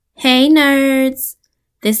nerds.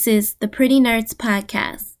 This is the Pretty Nerds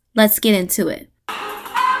Podcast. Let's get into it. Now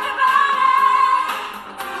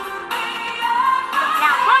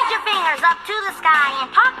point your fingers up to the sky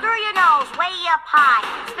and talk through your nose way up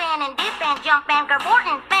high. Spin and dip and jump and cavort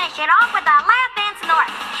and finish it off with a laugh and snort.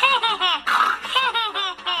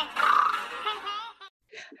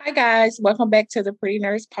 Hi guys, welcome back to the Pretty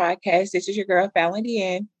Nerds Podcast. This is your girl Fallon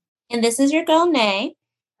Deanne. And this is your girl, Nay.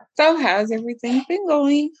 So how's everything been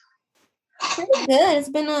going? Pretty good. It's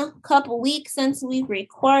been a couple weeks since we've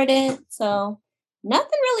recorded, so nothing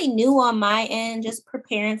really new on my end, just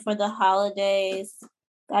preparing for the holidays.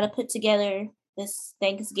 Got to put together this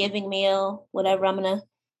Thanksgiving meal, whatever I'm going to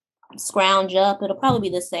scrounge up. It'll probably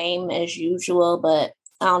be the same as usual, but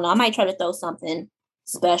I don't know. I might try to throw something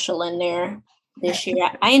special in there this year.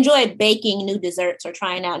 I enjoy baking new desserts or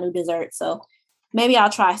trying out new desserts, so maybe I'll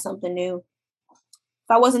try something new.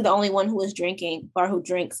 If I wasn't the only one who was drinking or who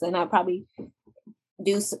drinks, then I'd probably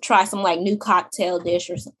try some like new cocktail dish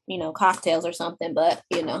or, cocktails or something. But,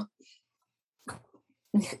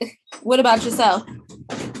 what about yourself?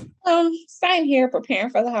 Same here, preparing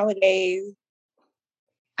for the holidays.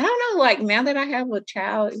 I don't know, like now that I have a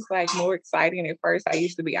child, it's like more exciting. At first, I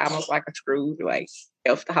used to be almost like a Scrooge, like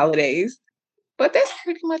elf the holidays. But that's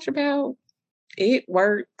pretty much about it.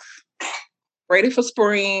 Work, ready for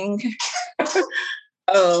spring.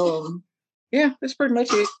 Yeah, that's pretty much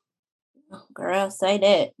it. Girl, say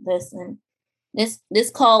that. Listen, this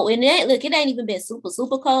cold, and it ain't even been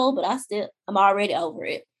super cold, but I'm already over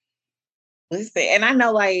it. Listen, and I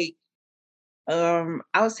know, like, I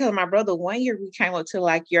was telling my brother one year we came up to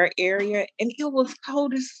like your area, and it was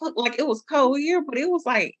cold as fuck. Like it was cold here, but it was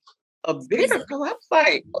like a bitter cold. I was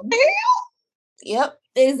like, what the hell? Yep,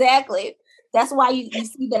 exactly. That's why you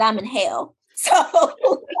see that I'm in hell. So.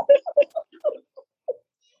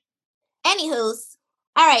 Anywho's,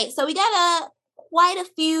 all right, so we got quite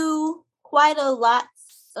a lot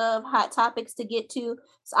of hot topics to get to.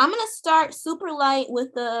 So I'm going to start super light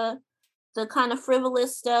with the kind of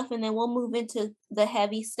frivolous stuff, and then we'll move into the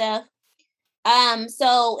heavy stuff.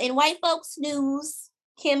 So in white folks news,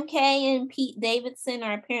 Kim K and Pete Davidson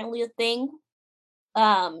are apparently a thing.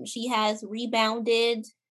 She has rebounded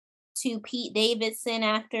to Pete Davidson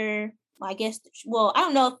after, I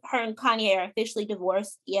don't know if her and Kanye are officially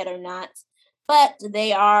divorced yet or not, but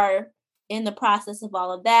they are in the process of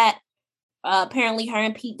all of that. Apparently her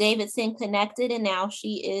and Pete Davidson connected, and now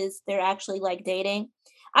they're actually like dating.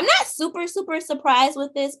 I'm not super surprised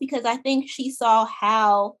with this because I think she saw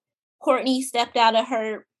how Courtney stepped out of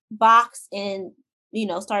her box and,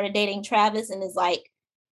 started dating Travis and is like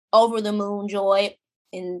over the moon joy.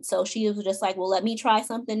 And so she was just like, well, let me try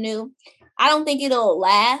something new. I don't think it'll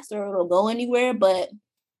last or it'll go anywhere, but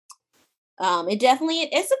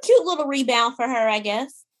it's a cute little rebound for her, I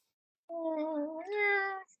guess. Oh,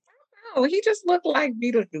 he just looked like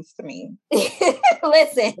Beetlejuice to me.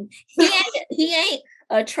 Listen, he ain't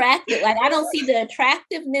attractive. Like I don't see the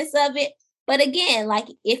attractiveness of it. But again, like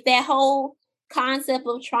if that whole concept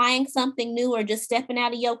of trying something new or just stepping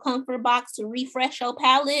out of your comfort box to refresh your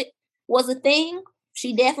palate was a thing,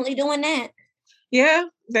 she definitely doing that. Yeah,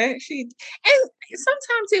 and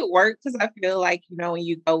sometimes it works because I feel like, when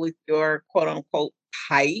you go with your quote unquote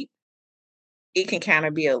type, it can kind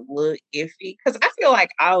of be a little iffy because I feel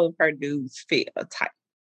like all of her dudes fit a type.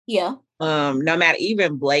 Yeah. No matter,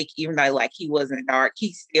 even Blake, even though like he wasn't dark,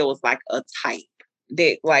 he still was like a type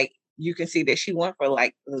that like you can see that she went for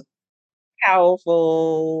like the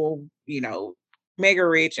powerful, mega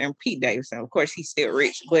rich, and Pete Davidson. Of course, he's still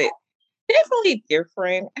rich, but definitely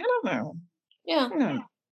different. I don't know. Yeah.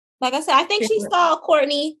 Like I said, I think she saw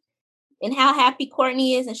Courtney and how happy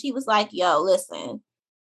Courtney is, and she was like, yo, listen,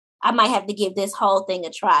 I might have to give this whole thing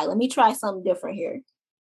a try. Let me try something different here.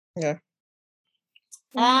 Yeah.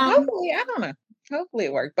 Hopefully, I don't know. Hopefully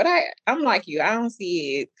it works. But I'm like you. I don't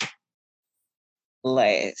see it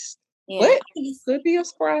last. Yeah. But it could be a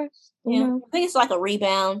surprise. Yeah. I think it's like a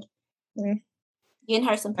rebound. Yeah. Getting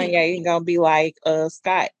her some people. Yeah, you're going to be like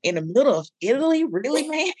Scott in the middle of Italy? Really,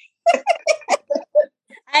 man?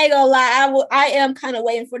 I ain't gonna lie. I am kind of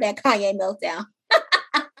waiting for that Kanye meltdown.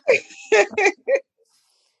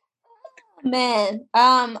 Man.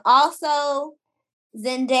 Also,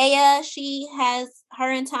 Zendaya,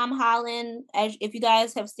 her and Tom Holland, if you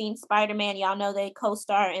guys have seen Spider-Man, y'all know they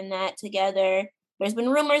co-star in that together. There's been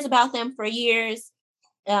rumors about them for years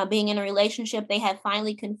being in a relationship. They have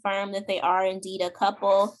finally confirmed that they are indeed a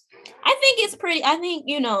couple. I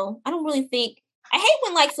don't really think, I hate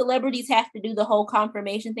when like celebrities have to do the whole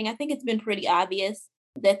confirmation thing. I think it's been pretty obvious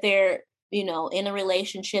that they're, in a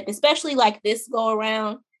relationship, especially like this go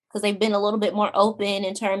around. because they've been a little bit more open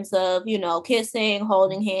in terms of, you know, kissing,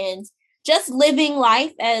 holding hands, just living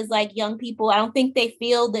life as like young people. I don't think they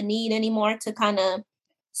feel the need anymore to kind of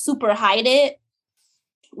super hide it,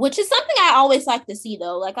 which is something I always like to see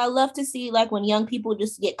though. Like I love to see like when young people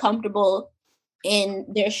just get comfortable in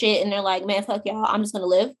their shit and they're like, man, fuck y'all, I'm just gonna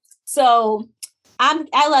live. So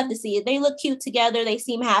I love to see it. They look cute together. They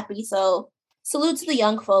seem happy. So salute to the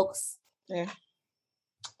young folks. Yeah.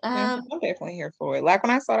 I'm definitely here for it. Like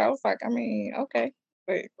when I saw it, I was like, I mean, okay.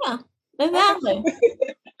 But, yeah, exactly. Okay.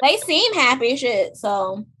 They seem happy shit.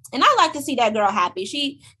 So, and I like to see that girl happy.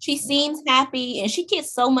 She seems happy, and she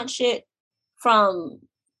gets so much shit from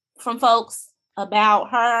folks about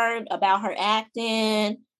her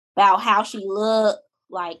acting, about how she looked.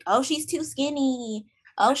 Like, oh, she's too skinny.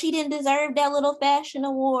 Oh, she didn't deserve that little fashion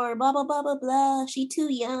award. Blah blah blah blah blah. She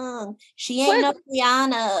too young. She ain't no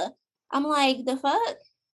Rihanna. I'm like, the fuck.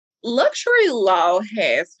 Luxury Law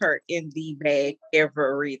has her in the bag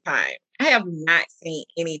every time. I have not seen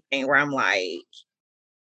anything where I'm like,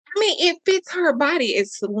 I mean, it fits her body.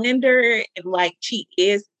 It's slender and like she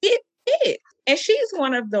is. It fits. And she's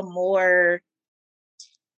one of the more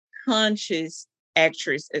conscious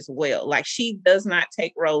actress as well. Like she does not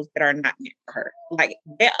take roles that are not meant for her. Like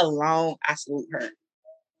that alone, I salute her.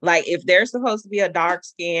 Like if there's supposed to be a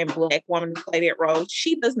dark-skinned Black woman to play that role,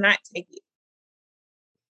 she does not take it.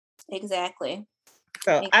 Exactly.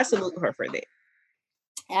 So I salute her for that.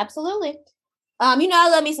 Absolutely. You know, I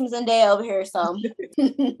love me some Zendaya over here. So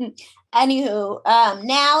anywho,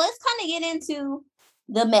 now let's kind of get into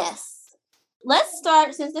the mess. Let's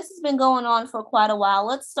start, since this has been going on for quite a while,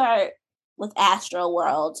 let's start with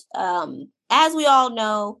Astroworld. As we all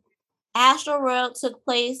know, Astroworld took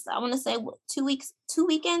place, I want to say 2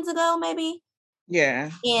 weekends ago, maybe.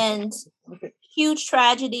 Yeah. And huge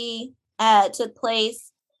tragedy took place.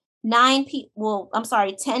 10 people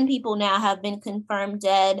now have been confirmed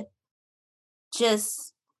dead.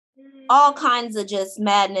 Just all kinds of just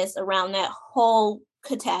madness around that whole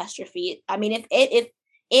catastrophe. I mean, if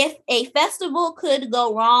a festival could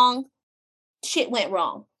go wrong, shit went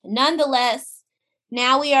wrong. Nonetheless,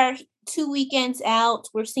 now we are 2 weekends out.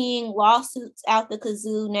 We're seeing lawsuits out the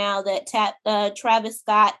kazoo now that Travis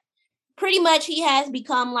Scott, pretty much he has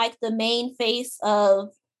become like the main face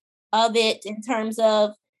of it in terms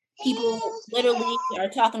of people literally are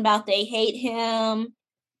talking about they hate him.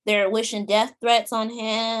 They're wishing death threats on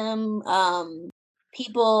him.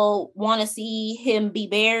 People want to see him be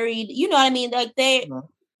buried. You know what I mean? Like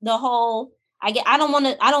the whole. I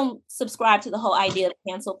don't subscribe to the whole idea of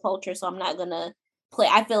cancel culture, so I'm not gonna play.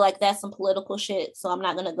 I feel like that's some political shit, so I'm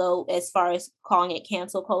not gonna go as far as calling it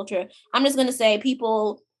cancel culture. I'm just gonna say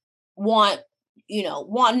people want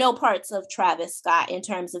no parts of Travis Scott in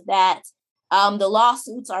terms of that. The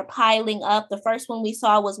lawsuits are piling up. The first one we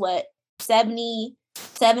saw was what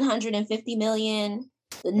 750 million.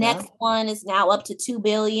 The next one is now up to 2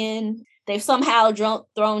 billion. They've somehow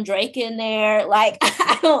thrown Drake in there. Like,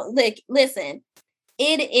 I don't listen.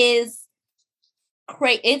 It is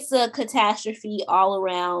great. It's a catastrophe all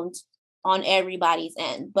around on everybody's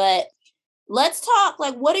end. But let's talk.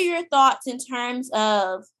 Like, what are your thoughts in terms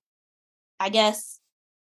of, I guess,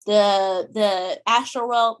 the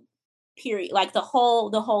Astroworld period, like the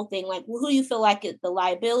whole thing? Like, who do you feel like the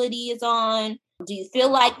liability is on? Do you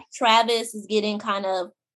feel like Travis is getting kind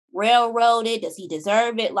of railroaded? Does he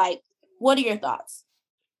deserve it? Like, what are your thoughts?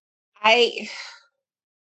 I'm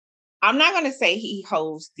not going to say he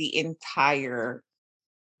holds the entire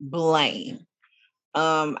blame.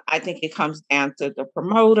 I think it comes down to the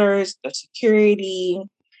promoters, the security,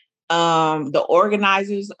 the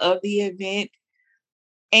organizers of the event,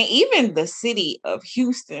 and even the city of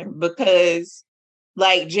Houston, because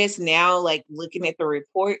like just now, like looking at the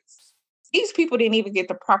reports, these people didn't even get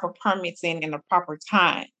the proper permits in the proper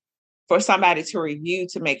time for somebody to review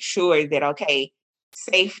to make sure that, okay,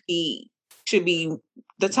 safety should be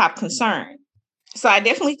the top concern. So I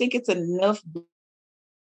definitely think it's enough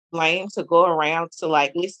blame to go around to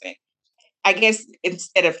like, listen, I guess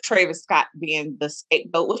instead of Travis Scott being the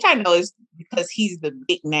scapegoat, which I know is because he's the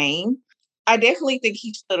big name, I definitely think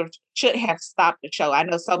he should have stopped the show. I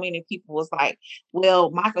know so many people was like,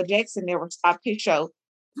 well, Michael Jackson never stopped his show.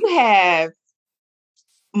 You have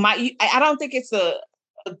I don't think it's a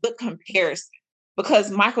good comparison because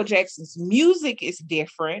Michael Jackson's music is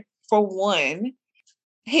different. For one,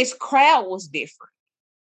 his crowd was different.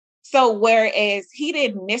 So whereas he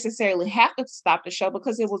didn't necessarily have to stop the show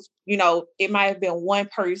because it was, it might have been one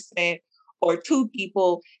person or two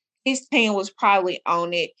people, his team was probably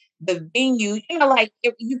on it. The venue, like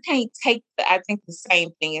you can't take I think the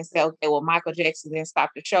same thing and say, okay, well, Michael Jackson didn't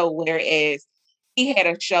stop the show. Whereas he had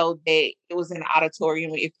a show that it was in an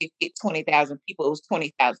auditorium. If it fit 20,000 people, it was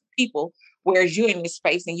 20,000 people. Whereas you're in this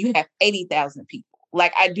space and you have 80,000 people.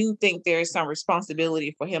 Like, I do think there is some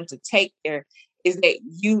responsibility for him to take there. Is that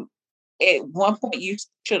you, at one point, you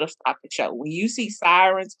should have stopped the show. When you see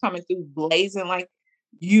sirens coming through blazing, like,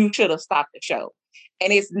 you should have stopped the show.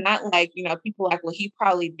 And it's not like, people like, well, he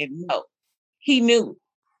probably didn't know. He knew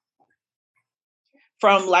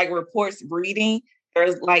from like reports reading.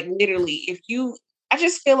 There's like literally, I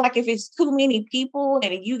just feel like if it's too many people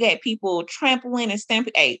and you get people trampling and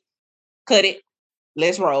stamping, hey, cut it,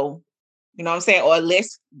 let's roll. You know what I'm saying? Or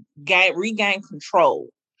let's regain control.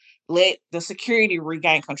 Let the security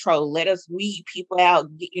regain control. Let us weed people out,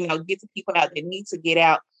 get the people out that need to get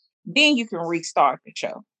out. Then you can restart the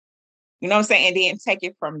show. You know what I'm saying? And then take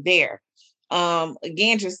it from there.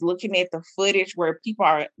 Again, just looking at the footage where people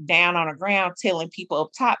are down on the ground telling people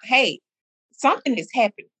up top, hey, something is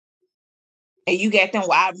happening. And you get them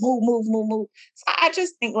wild, move. So I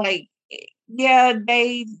just think like, yeah,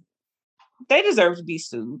 they deserve to be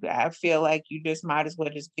sued. I feel like you just might as well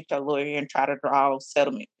just get your lawyer and try to draw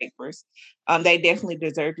settlement papers. They definitely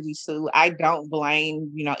deserve to be sued. I don't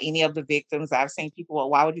blame, any of the victims. I've seen people, well,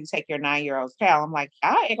 why would you take your 9-year-old child? I'm like,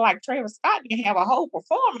 I act like Travis Scott didn't have a whole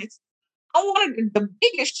performance on one of the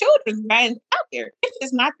biggest children's games out there. If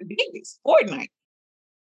it's not the biggest, Fortnite.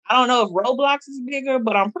 I don't know if Roblox is bigger,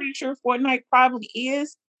 but I'm pretty sure Fortnite probably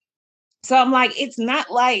is. So I'm like, it's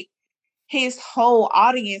not like his whole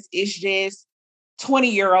audience is just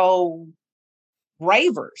 20-year-old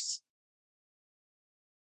ravers.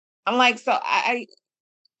 I'm like, so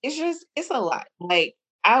it's a lot. Like,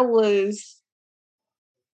 I was,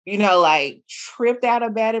 like tripped out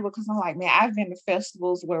about it because I'm like, man, I've been to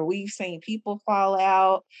festivals where we've seen people fall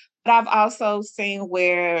out, but I've also seen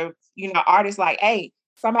where, artists like, hey,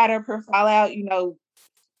 somebody up here fall out,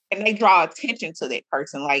 and they draw attention to that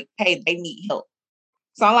person, like, hey, they need help.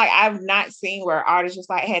 So I'm like, I've not seen where artists just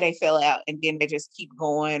like, hey, they fell out and then they just keep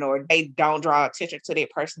going, or they don't draw attention to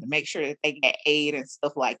that person to make sure that they get aid and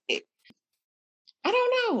stuff like that. I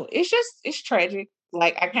don't know. It's tragic.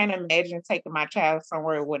 Like, I can't imagine taking my child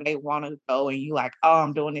somewhere where they want to go and you like, oh,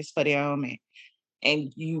 I'm doing this for them,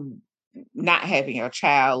 and you not having your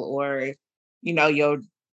child, or, your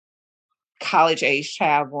college age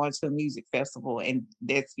child going to a music festival and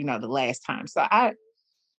that's, the last time. So I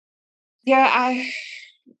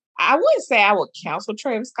wouldn't say I would counsel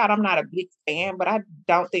Travis Scott. I'm not a big fan, but I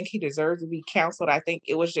don't think he deserves to be counseled. I think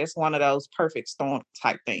it was just one of those perfect storm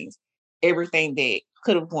type things. Everything that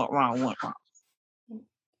could have went wrong.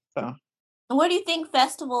 So, and where do you think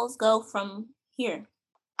festivals go from here?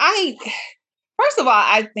 First of all,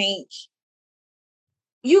 I think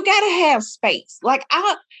you got to have space. Like,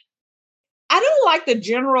 I don't like the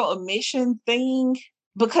general admission thing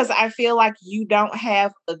because I feel like you don't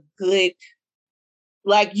have a good,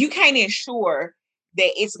 like, you can't ensure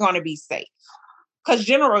that it's going to be safe. Because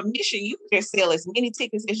general admission, you can just sell as many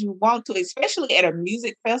tickets as you want to, especially at a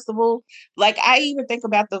music festival. Like, I even think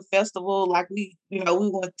about the festival, like we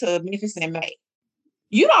went to Memphis in May.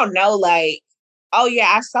 You don't know, like, oh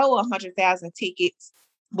yeah, I sold 100,000 tickets,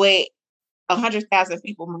 but 100,000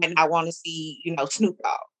 people might not want to see, Snoop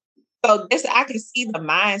Dogg. So I can see the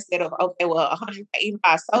mindset of, okay, well, 100, even if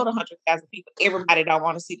I sold 100,000 people, everybody don't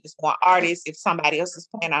want to see this one artist if somebody else is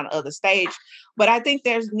playing on the other stage. But I think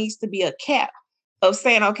there needs to be a cap of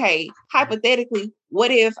saying, okay, hypothetically, what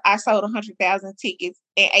if I sold 100,000 tickets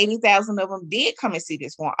and 80,000 of them did come and see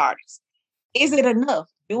this one artist? Is it enough?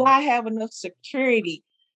 Do I have enough security?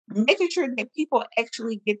 Making sure that people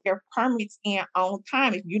actually get their permits in on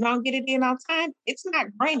time. If you don't get it in on time, it's not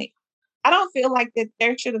granted. I don't feel like that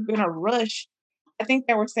there should have been a rush. I think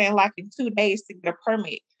they were saying like in 2 days to get a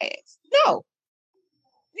permit passed. No,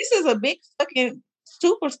 this is a big fucking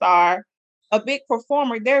superstar, a big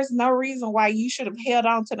performer. There's no reason why you should have held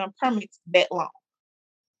on to them permits that long.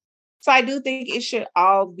 So I do think it should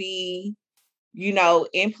all be,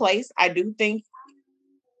 in place. I do think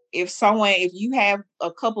if you have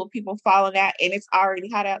a couple of people falling out and it's already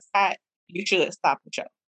hot outside, you should stop the show.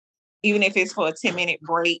 Even if it's for a 10-minute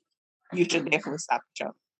break, you should definitely stop the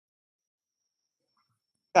show.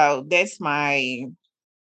 So that's my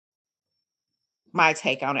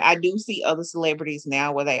take on it. I do see other celebrities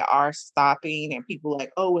now where they are stopping and people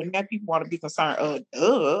like, oh, and now people want to be concerned.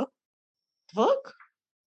 Fuck.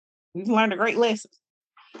 We've learned a great lesson.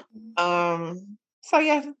 So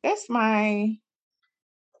yeah, that's my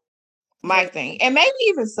thing. And maybe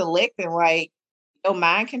even selecting, like, your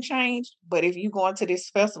mind can change, but if you're going to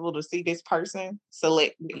this festival to see this person,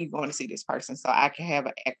 select that you're going to see this person so I can have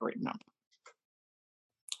an accurate number.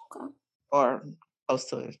 Okay. Or close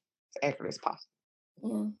to as accurate as possible.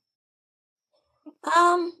 Yeah.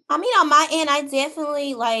 I mean, on my end, I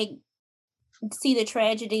definitely like see the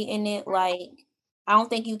tragedy in it. Like, I don't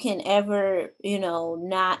think you can ever,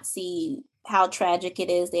 not see how tragic it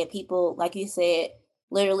is that people, like you said,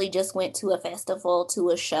 literally just went to a festival, to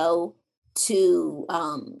a show, to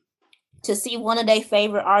see one of their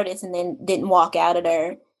favorite artists and then didn't walk out of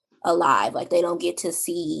there alive. Like they don't get to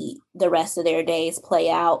see the rest of their days play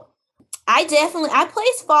out. I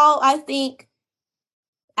place fault. I think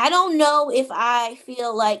I don't know if I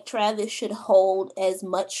feel like Travis should hold as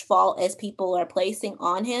much fault as people are placing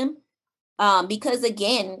on him. Because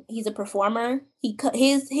again, he's a performer.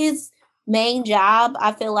 His main job,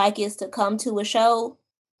 I feel like, is to come to a show,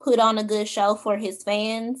 put on a good show for his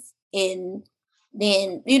fans, and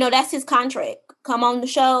then that's his contract. Come on the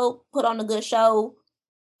show, put on a good show,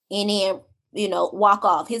 and then walk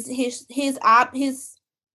off. His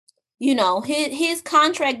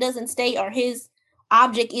contract doesn't state, or his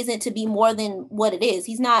object isn't to be more than what it is.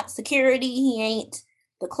 He's not security. He ain't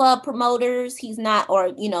the club promoters. He's not,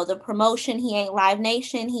 or the promotion. He ain't Live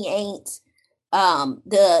Nation. He ain't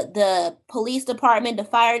the police department, the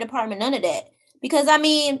fire department, none of that. Because I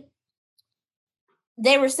mean,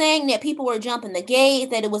 they were saying that people were jumping the gate,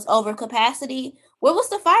 that it was over capacity. Where was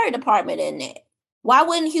the fire department in that? Why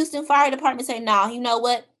wouldn't Houston Fire Department say, "No, you know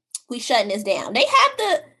what? We shutting this down"? They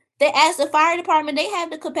asked the fire department, they have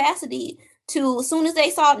the capacity to, as soon as they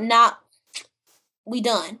saw, "Nah, we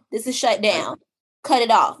done. This is shut down. Cut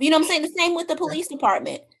it off." You know what I'm saying? The same with the police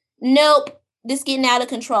department. Nope, this getting out of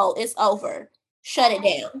control. It's over. Shut it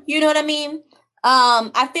down. You know what I mean?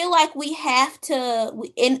 I feel like we have to,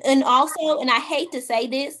 and also, and I hate to say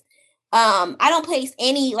this, I don't place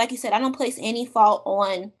any, like you said, I don't place any fault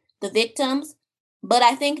on the victims, but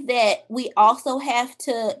I think that we also have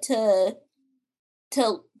to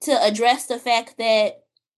address the fact that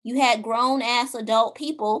you had grown ass adult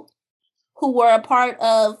people who were a part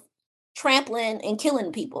of trampling and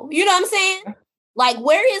killing people. You know what I'm saying? Like,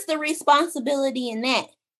 where is the responsibility in that?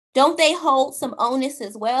 Don't they hold some onus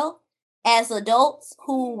as well as adults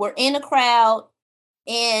who were in a crowd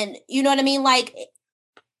and, you know what I mean? Like,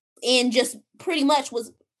 and just pretty much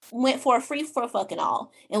went for a free for fucking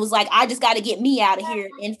all and was like, I just got to get me out of here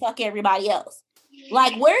and fuck everybody else.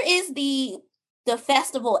 Like, where is the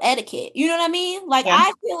festival etiquette? You know what I mean? Like, yeah.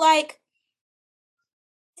 I feel like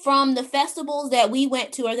from the festivals that we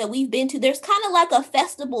went to or that we've been to, there's kind of like a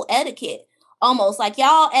festival etiquette almost. Like,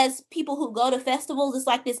 y'all, as people who go to festivals, it's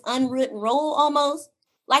like this unwritten rule almost.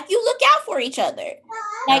 Like, you look out for each other.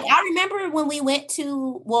 Like, I remember when we went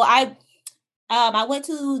to, I went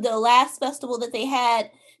to the last festival that they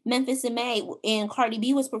had, Memphis in May, and Cardi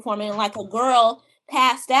B was performing, and like a girl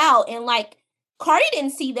passed out, and like Cardi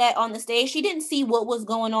didn't see that on the stage. She didn't see what was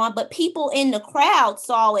going on, but people in the crowd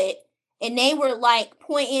saw it, and they were like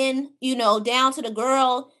pointing, down to the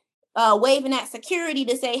girl, waving at security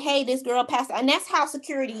to say, "Hey, this girl passed out." And that's how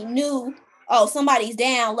security knew, oh, somebody's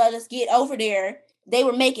down, let us get over there. They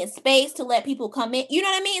were making space to let people come in. You know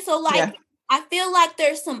what I mean? So like, yeah. I feel like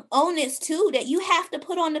there's some onus too that you have to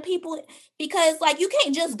put on the people, because like, you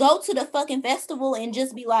can't just go to the fucking festival and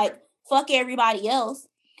just be like, fuck everybody else.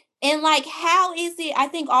 And like, how is it? I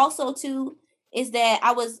think also too, is that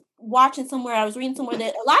I was reading somewhere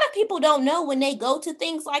that a lot of people don't know when they go to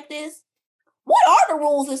things like this, what are the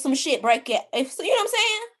rules if some shit break it? You know what I'm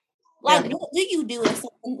saying? Like, yeah. What do you do?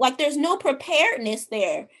 Like, there's no preparedness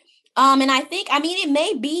there. And I think, it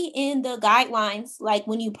may be in the guidelines, like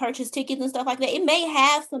when you purchase tickets and stuff like that, it may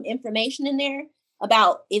have some information in there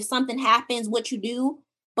about if something happens, what you do.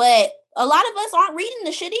 But a lot of us aren't reading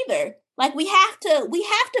the shit either. Like, we have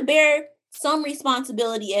to bear some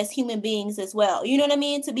responsibility as human beings as well. You know what I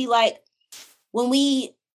mean? To be like, when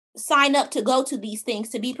we sign up to go to these things,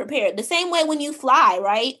 to be prepared. The same way when you fly,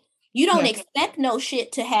 right? You don't expect no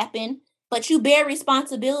shit to happen, but you bear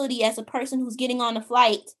responsibility as a person who's getting on a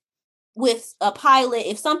flight with a pilot.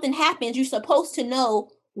 If something happens, you're supposed to know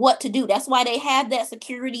what to do. That's why they have that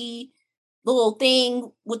security little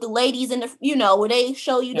thing with the ladies in the, where they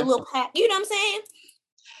show you the little pack. You know what I'm saying?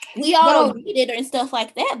 We all don't read it and stuff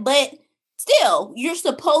like that, but still, you're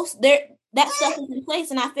supposed that stuff is in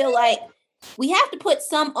place. And I feel like we have to put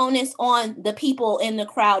some onus on the people in the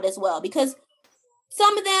crowd as well, because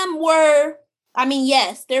some of them were,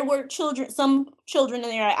 yes, there were some children in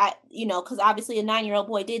there, because obviously a 9-year-old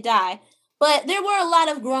boy did die, but there were a lot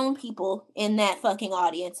of grown people in that fucking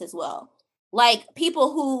audience as well. Like,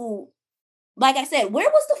 people who, like I said, where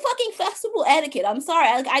was the fucking festival etiquette? I'm sorry.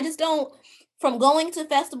 I just don't, from going to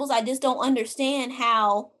festivals, I just don't understand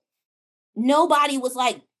how nobody was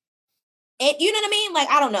like, you know what I mean? Like,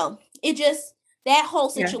 I don't know. It just, that whole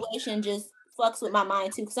situation just fucks with my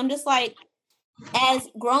mind too, because I'm just like, as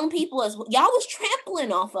grown people, as y'all was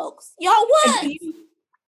trampling on folks, y'all was.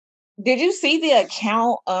 Did you see the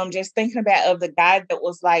account? Just thinking about of the guy that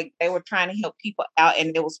was like they were trying to help people out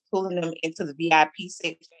and they was pulling them into the VIP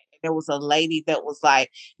section. And there was a lady that was like,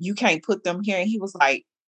 "You can't put them here," and he was like,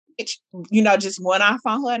 just went off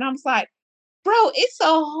on her, and I was like, "Bro, it's a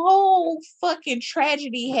whole fucking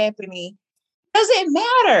tragedy happening. Does it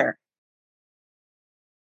matter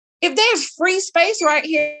if there's free space right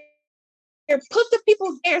here? Put the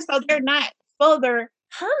people there so they're not further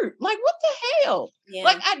hurt. Like, what the hell?" Yeah.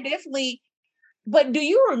 Like, I definitely. But do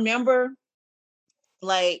you remember,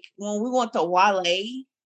 like, when we went to Wale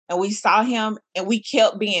and we saw him and we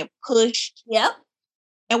kept being pushed? Yep.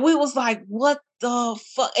 And we was like, what the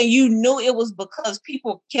fuck? And you knew it was because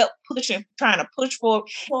people kept pushing, trying to push forward.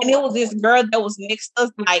 And it was this girl that was next to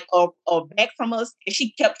us, like, or back from us, and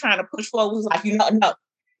she kept trying to push forward. We was like, no,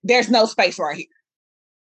 there's no space right here.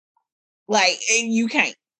 Like, and you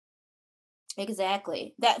can't.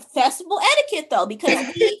 Exactly. That festival etiquette, though, because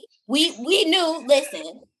we knew,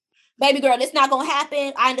 listen, baby girl, this not gonna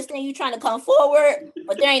happen. I understand you trying to come forward,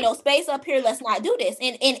 but there ain't no space up here. Let's not do this.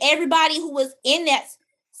 And everybody who was in that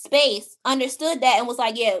space understood that and was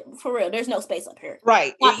like, yeah, for real, there's no space up here.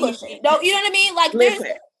 Right. Not pushing. No, you know what I mean? Like, listen.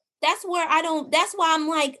 that's where that's why I'm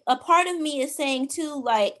like, a part of me is saying too,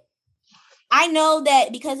 like, I know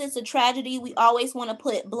that because it's a tragedy, we always want to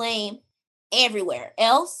put blame everywhere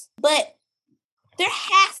else, but there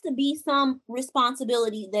has to be some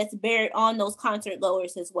responsibility that's buried on those concert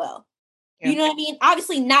goers as well. Yeah. You know what I mean?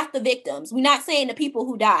 Obviously not the victims. We're not saying the people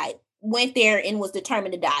who died went there and was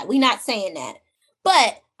determined to die. We're not saying that.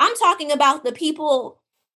 But I'm talking about the people,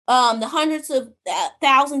 the hundreds of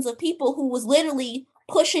thousands of people who was literally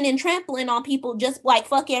pushing and trampling on people just like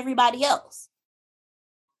fuck everybody else.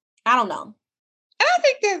 I don't know. And I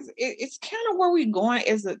think it's kind of where we're going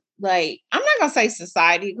as I'm not going to say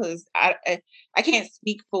society because I can't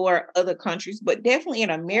speak for other countries, but definitely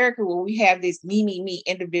in America where we have this me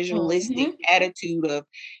individualistic attitude of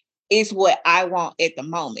it's what I want at the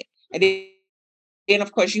moment. And then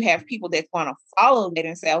of course you have people that want to follow that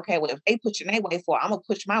and say, okay, well, if they pushing their way for it, I'm going to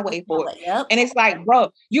push my way for it. Yep. And it's like,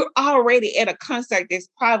 bro, you're already at a concert that's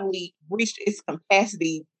probably reached its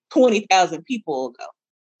capacity 20,000 people ago.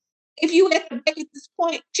 If you at the back at this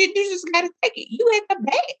point, shit, you just gotta take it. You at the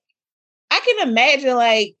back. I can imagine,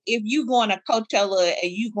 like, if you going to Coachella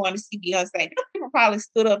and you going to see Beyonce, people probably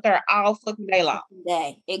stood up there all fucking day long.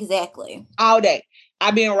 Exactly. All day.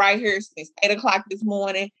 I've been right here since 8:00 this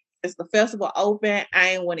morning. Since the festival opened,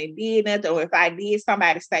 I ain't went and did nothing. Or if I did,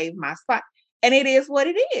 somebody saved my spot. And it is what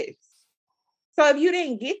it is. So if you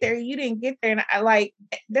didn't get there, you didn't get there. And I like,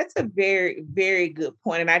 that's a very, very good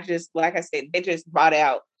point. And I just, like I said, they just brought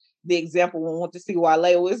out the example when we went to see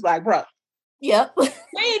Wale. Was like, bro, yep, we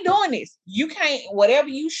ain't doing this. You can't, whatever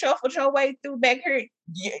you shuffled your way through back here,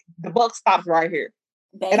 the buck stops right here.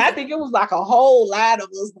 Baby. And I think it was like a whole line of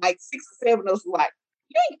us, like 6 or 7 of us, like,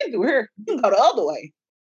 you ain't getting through here. You can go the other way.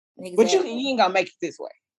 Exactly. But you ain't gonna make it this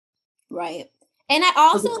way. Right. And I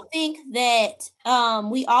also think that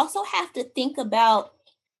we also have to think about,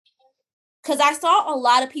 because I saw a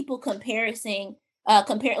lot of people compare,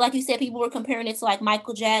 like you said, people were comparing it to like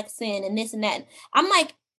Michael Jackson and this and that. I'm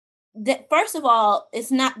like, that first of all,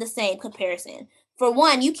 it's not the same comparison. For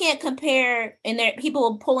one, you can't compare, and there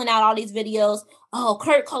people pulling out all these videos. Oh,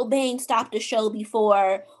 Kurt Cobain stopped a show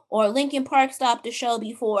before, or Linkin Park stopped a show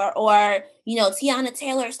before, or Tiana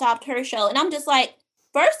Taylor stopped her show. And I'm just like,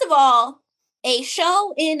 first of all, a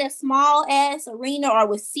show in a small ass arena or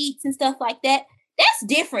with seats and stuff like that, that's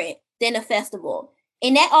different than a festival.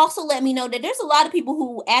 And that also let me know that there's a lot of people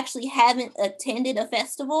who actually haven't attended a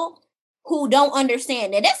festival who don't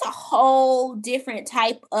understand that that's a whole different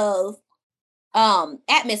type of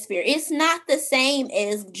atmosphere. It's not the same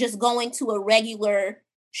as just going to a regular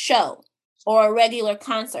show or a regular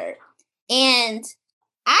concert. And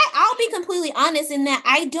I'll be completely honest in that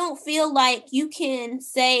I don't feel like you can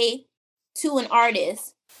say to an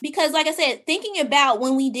artist, because like I said, thinking about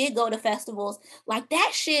when we did go to festivals, like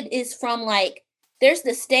that shit is from like, there's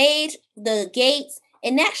the stage, the gates,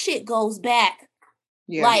 and that shit goes back.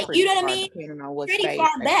 Yeah, like, you know what I mean? Pretty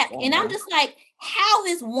far back. And I'm just like, how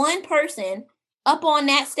is one person up on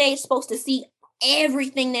that stage supposed to see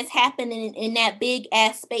everything that's happening in that big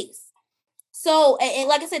ass space? So, and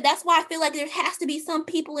like I said, that's why I feel like there has to be some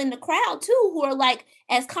people in the crowd too who are like,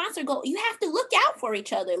 as concert go, you have to look out for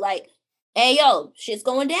each other. Like, hey, yo, shit's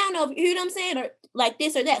going down over here, you know what I'm saying? Or like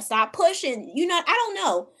this or that. Stop pushing. I don't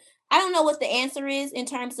know. I don't know what the answer is in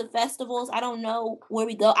terms of festivals. I don't know where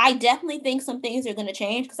we go. I definitely think some things are going to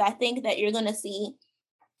change because I think that you're going to see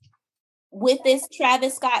with this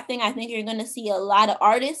Travis Scott thing, I think you're going to see a lot of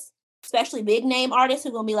artists, especially big name artists, who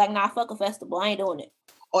are going to be like, nah, fuck a festival. I ain't doing it.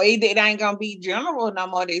 Or either it ain't going to be general no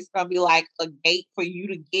more. It's going to be like a gate for you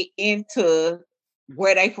to get into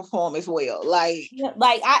where they perform as well. Like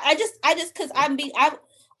I just, cause I'm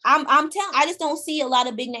telling, I just don't see a lot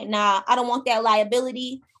of big name. Nah, I don't want that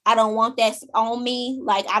liability. I don't want that on me.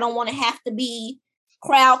 Like, I don't want to have to be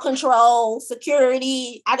crowd control,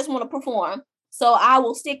 security. I just want to perform. So I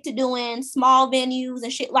will stick to doing small venues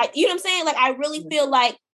and shit. Like, you know what I'm saying? Like, I really feel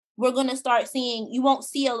like we're going to start seeing, you won't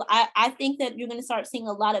see, I think that you're going to start seeing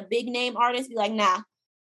a lot of big name artists be like, nah,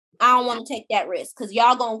 I don't want to take that risk because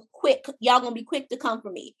y'all going to be quick to come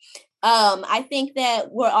for me. I think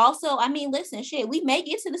that we're also, I mean, listen, shit, we may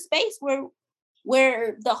get to the space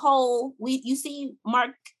where the whole, you see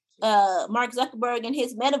Mark Zuckerberg and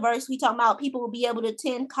his metaverse, we talking about people will be able to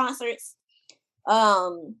attend concerts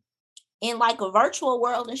in like a virtual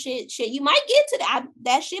world and shit. You might get to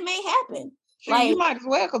that shit may happen. Sure, like, you might as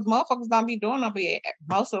well, because motherfuckers don't be doing it.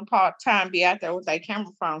 Most of the time be out there with their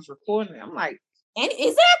camera phones recording it. I'm like, and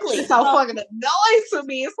exactly. It's so fucking annoying to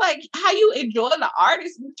me. It's like how you enjoy the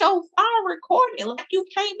artist with your phone recording, like you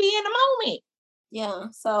can't be in the moment. Yeah.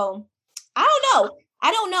 So I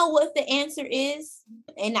don't know what the answer is.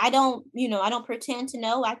 And I don't pretend to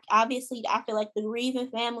know. I feel like the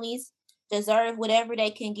grieving families deserve whatever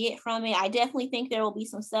they can get from it. I definitely think there will be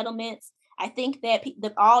some settlements. I think that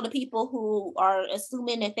all the people who are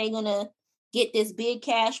assuming that they're going to get this big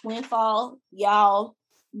cash windfall, y'all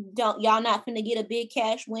not going to get a big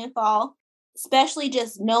cash windfall, especially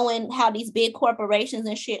just knowing how these big corporations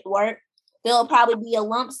and shit work. There'll probably be a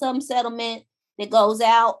lump sum settlement that goes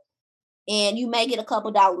out and you may get a couple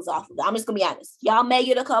dollars off of it. I'm just going to be honest. Y'all may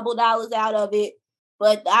get a couple dollars out of it,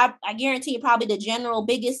 but I guarantee probably the general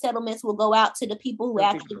biggest settlements will go out to the people who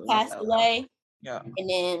actually passed away. Yeah. And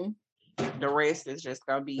then the rest is just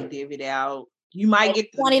going to be divvied out. You might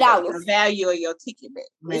get $20. The value of your ticket back.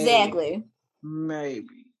 Maybe. Exactly.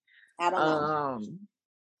 Maybe. I don't know.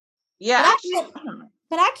 Yeah.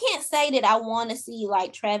 But I can't say that I want to see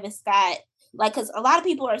like Travis Scott, like, because a lot of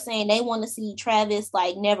people are saying they want to see Travis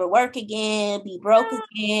like never work again, be broke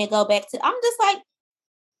again, go back to. I'm just like,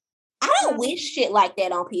 I don't wish shit like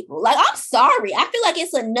that on people. Like, I'm sorry. I feel like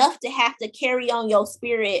it's enough to have to carry on your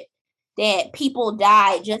spirit that people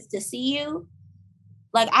die just to see you.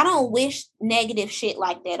 Like, I don't wish negative shit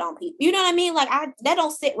like that on people. You know what I mean? Like, that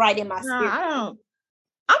don't sit right in my spirit. I'm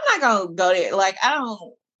not gonna go there. Like, I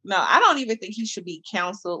don't even think he should be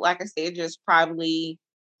counseled. Like I said, just probably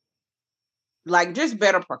like just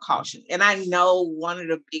better precaution. And I know one of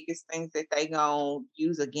the biggest things that they gonna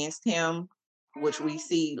use against him, which we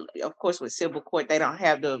see, of course, with civil court, they don't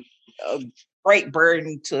have the great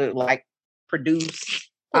burden to like produce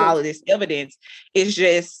all of this evidence. It's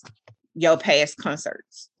just your past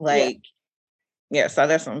concerts. Like, yeah, so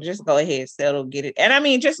that's one. Just go ahead, settle, get it. And I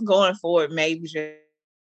mean, just going forward, maybe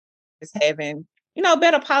just having,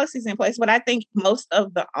 better policies in place. But I think most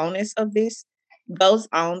of the onus of this goes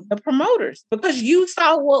on the promoters because you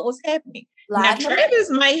saw what was happening. Now, Travis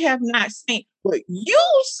may have not seen, but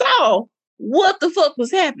you saw what the fuck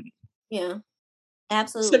was happening. Yeah,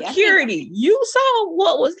 absolutely. Security, you saw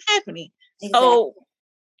what was happening. Exactly. So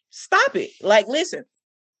stop it. Like, listen,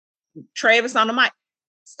 Travis on the mic,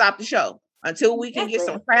 stop the show until we can get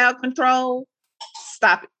some crowd control.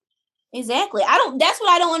 Stop it. Exactly. That's what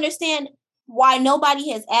I don't understand. Why nobody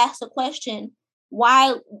has asked a question.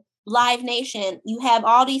 Why Live Nation, you have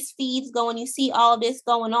all these feeds going, you see all this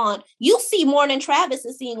going on. You see more than Travis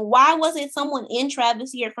is seeing. Why wasn't someone in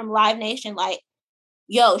Travis here from Live Nation like,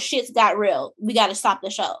 yo, shit's got real. We got to stop the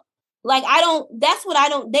show. Like,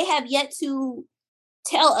 they have yet to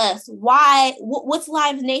tell us why, what's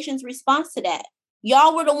Live Nation's response to that?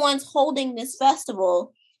 Y'all were the ones holding this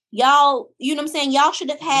festival. Y'all, you know what I'm saying? Y'all should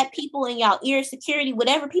have had people in y'all ear, security,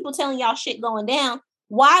 whatever, people telling y'all shit going down.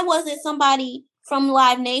 Why wasn't somebody from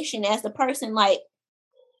Live Nation as the person like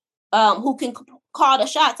who can call the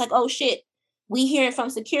shots? Like, oh shit, we hearing from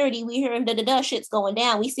security, we hearing shit's going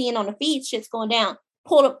down. We seeing on the feed shit's going down.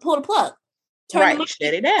 Pull the plug. Shut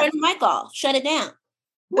it down. Turn the mic off. Shut it down.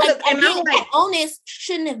 Like, again, that onus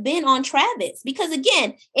shouldn't have been on Travis because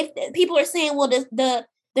again, if people are saying, well,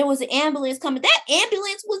 there was an ambulance coming, that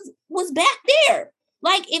ambulance was back there.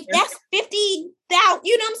 Like, if that's 50,000,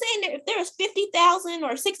 you know what I'm saying? If there's 50,000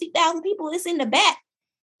 or 60,000 people that's in the back,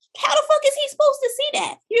 how the fuck is he supposed to see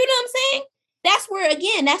that? You know what I'm saying?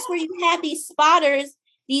 That's where you have these spotters,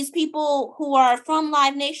 these people who are from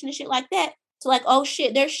Live Nation and shit like that. So like, oh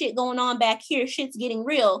shit, there's shit going on back here. Shit's getting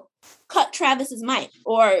real. Cut Travis's mic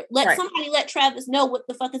or somebody let Travis know what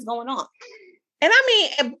the fuck is going on. And I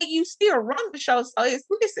mean, but you still run the show, so it's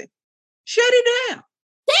listen, shut it down.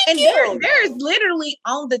 Thank And you. there is literally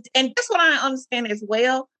and that's what I understand as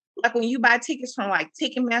well. Like when you buy tickets from like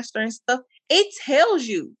Ticketmaster and stuff, it tells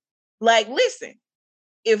you, like, listen,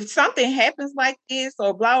 if something happens like this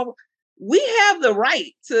or blah, blah, we have the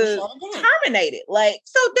right to terminate it. Like,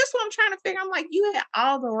 so that's what I'm trying to figure. I'm like, you had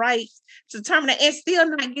all the rights to terminate and still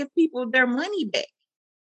not give people their money back.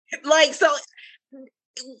 Like, so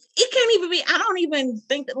it can't even be, I don't even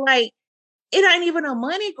think that, like, it ain't even a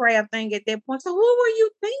money grab thing at that point. So what were you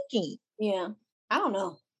thinking? Yeah, I don't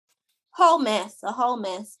know. A whole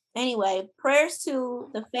mess. Anyway, prayers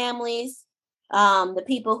to the families, the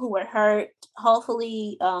people who were hurt.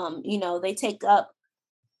 Hopefully, they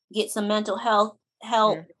get some mental health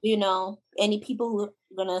help. Yeah. Any people who are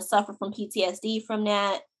gonna suffer from PTSD from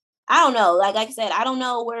that. I don't know. Like I said, I don't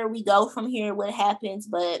know where we go from here, what happens,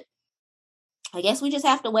 but I guess we just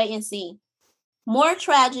have to wait and see. More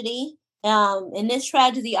tragedy. And this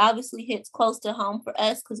tragedy obviously hits close to home for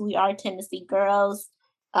us because we are Tennessee girls.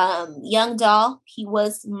 Young Doll, he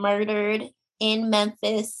was murdered in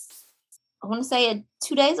Memphis. I want to say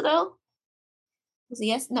 2 days ago. Was it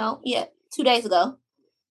yes? No, yeah, 2 days ago.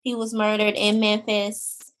 He was murdered in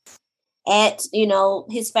Memphis at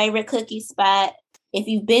his favorite cookie spot. If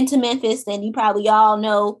you've been to Memphis, then you probably all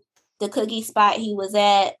know the cookie spot he was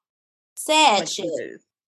at. Sad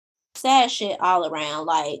shit all around.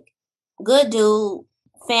 Like, good dude,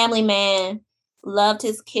 family man, loved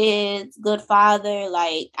his kids, good father.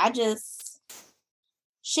 Like,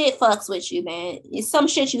 shit fucks with you, man. It's some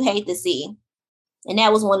shit you hate to see. And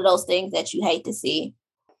that was one of those things that you hate to see.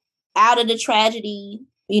 Out of the tragedy,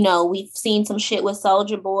 we've seen some shit with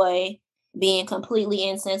Soulja Boy being completely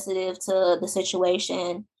insensitive to the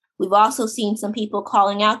situation. We've also seen some people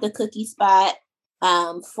calling out the cookie spot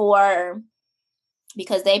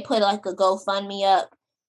because they put like a GoFundMe up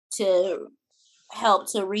to help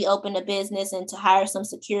to reopen the business and to hire some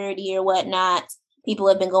security or whatnot. People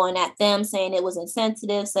have been going at them saying it was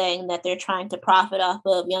insensitive, saying that they're trying to profit off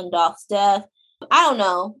of Young Dolph's death. I don't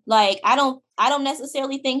know. Like, I don't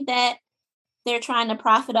necessarily think that they're trying to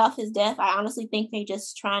profit off his death. I honestly think they're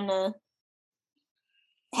just trying to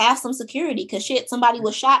have some security because shit, somebody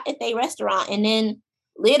was shot at their restaurant. And then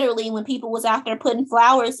literally when people was out there putting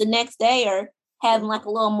flowers the next day or having like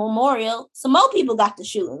a little memorial, some more people got to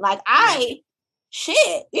shooting. Like, I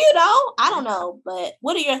don't know. But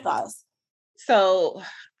what are your thoughts? So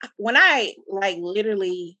when I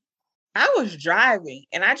literally, I was driving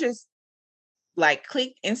and I just like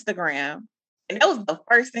clicked Instagram and that was the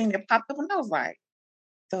first thing that popped up and I was like,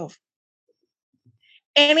 so,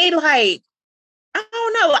 and it like, I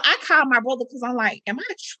don't know. I called my brother because I'm like, am I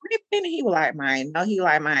tripping? And he was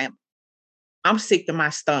like, I'm sick to my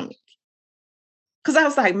stomach. Because I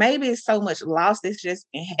was like, maybe it's so much loss that's just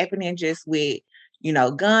been happening just with,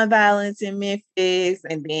 gun violence in Memphis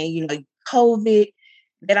and then, COVID,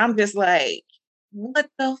 that I'm just like, what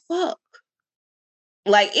the fuck?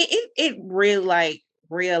 Like, it really, like,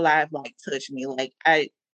 real life, like, touched me. Like, I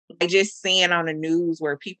just seeing on the news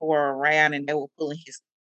where people were around and they were pulling his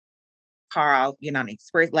car off, on the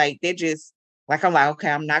express, like, they just, like, I'm like,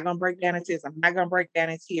 okay, I'm not gonna break down in tears. I'm not gonna break down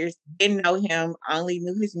in tears. Didn't know him, only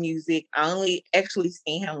knew his music. I only actually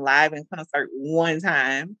seen him live in concert one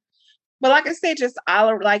time. But like I said, just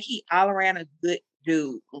he all around a good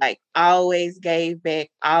dude. Like, always gave back,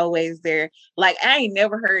 always there. Like, I ain't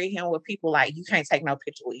never heard him with people like, you can't take no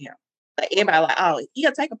picture with him. Like, everybody like, oh,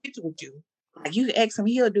 he'll take a picture with you. Like, you can ask him,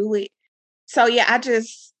 he'll do it. So yeah,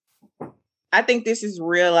 I think this is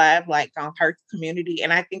real life, like, gonna hurt the community.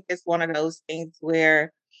 And I think it's one of those things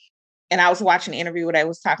where, and I was watching an interview where they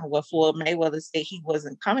was talking with Floyd Mayweather said he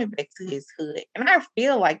wasn't coming back to his hood. And I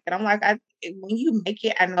feel like that. I'm like, when you make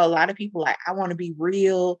it, I know a lot of people like, I want to be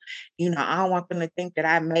real. I don't want them to think that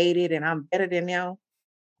I made it and I'm better than them.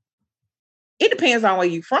 It depends on where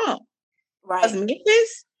you're from. Right. Because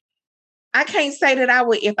Memphis, I can't say that I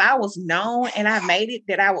would, if I was known and I made it,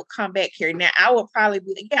 that I would come back here. Now, I would probably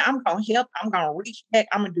be, yeah, I'm going to help. I'm going to reach back.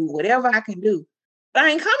 I'm going to do whatever I can do. But I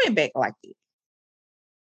ain't coming back like this.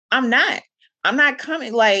 I'm not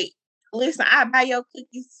coming. Like, listen, I buy your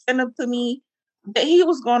cookies, send them to me. But he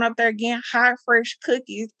was going up there getting hot, fresh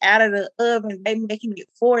cookies out of the oven. They making it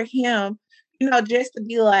for him, just to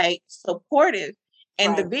be like supportive.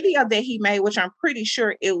 And the video that he made, which I'm pretty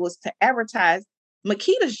sure it was to advertise,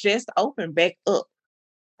 Makita's just opened back up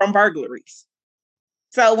from burglaries.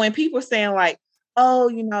 So when people saying like, oh,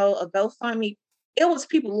 a GoFundMe, it was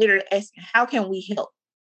people literally asking, how can we help?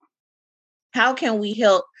 How can we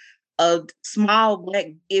help a small Black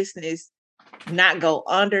business not go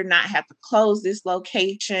under, not have to close this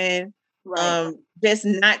location? Right. Just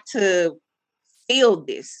not to feel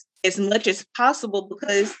this as much as possible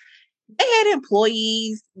because they had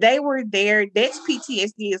employees, they were there. That's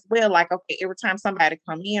PTSD as well. Like, okay, every time somebody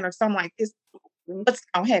come in or something like this, what's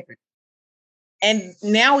gonna happen? And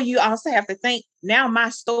now you also have to think, now my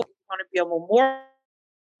store is gonna be a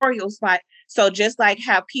memorial spot. So just like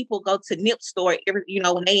how people go to Nip store every,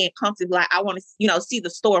 when they in comfy, like I want to, see the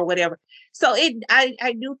store or whatever. So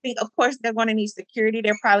I do think, of course, they're going to need security.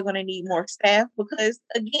 They're probably going to need more staff because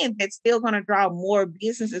again, that's still going to draw more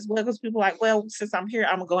business as well. Because people are like, well, since I'm here,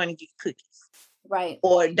 I'm gonna go in and get cookies. Right.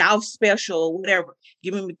 Or Dolph special or whatever.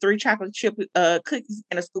 Give me 3 chocolate chip cookies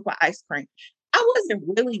and a scoop of ice cream. I wasn't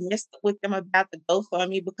really messed up with them about the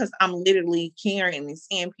GoFundMe because I'm literally caring and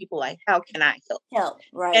seeing people like, how can I help? Help,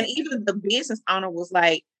 right. And even the business owner was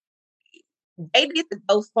like, they did the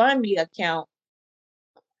GoFundMe account.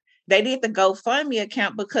 They did the GoFundMe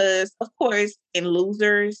account because, of course, in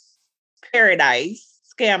Losers Paradise,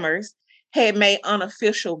 scammers had made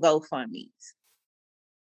unofficial GoFundMes.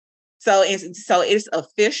 So it's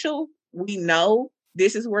official. We know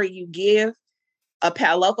this is where you give.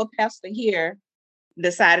 A local pastor here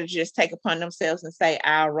decided to just take upon themselves and say,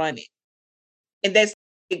 I'll run it. And that's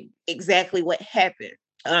exactly what happened.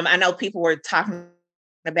 I know people were talking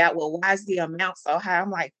about, well, why is the amount so high?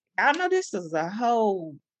 I'm like, I know this is a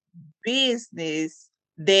whole business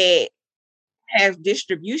that has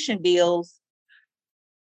distribution deals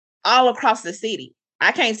all across the city.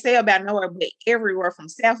 I can't say about nowhere, but everywhere from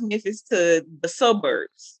South Memphis to the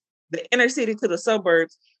suburbs, the inner city to the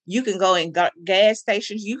suburbs, you can go in gas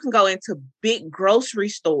stations. You can go into big grocery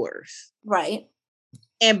stores. Right.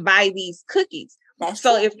 And buy these cookies. That's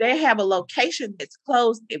so true. If they have a location that's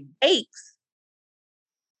closed, it bakes.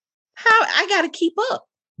 How I got to keep up.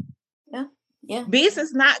 Yeah.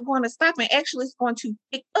 Business not going to stop and actually it's going to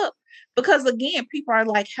pick up because again, people are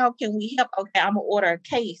like, how can we help? Okay, I'm gonna order a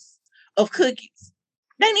case of cookies.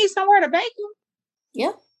 They need somewhere to bake them.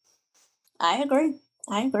 Yeah, I agree.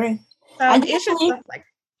 So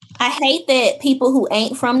I hate that people who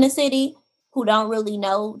ain't from the city, who don't really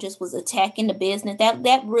know, just was attacking the business.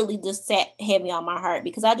 That really just sat heavy on my heart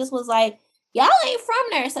because I just was like, y'all ain't from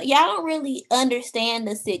there, so y'all don't really understand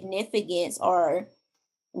the significance or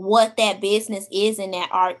what that business is in that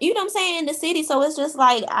art. You know what I'm saying? In the city. So it's just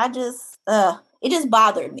like, it just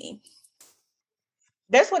bothered me.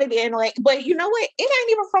 That's what it is. Like, but you know what? It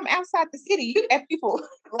ain't even from outside the city. You have people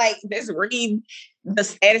like that's reading the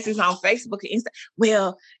statuses on Facebook and Instagram.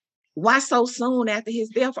 Well, why so soon after his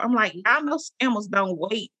death? I'm like, y'all know scammers don't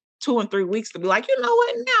wait 2 and 3 weeks to be like, you know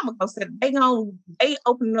what? Now I'm gonna go set. They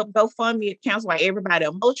opening up GoFundMe accounts while everybody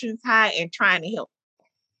emotions high and trying to help.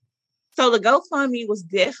 So the GoFundMe was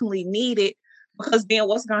definitely needed because then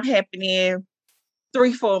what's gonna happen in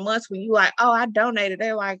 3-4 months when you like, oh, I donated.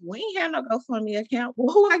 They're like, we ain't have no GoFundMe account.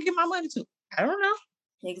 Well, who I give my money to? I don't know.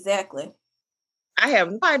 Exactly. I have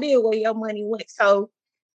no idea where your money went. So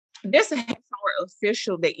this is somewhere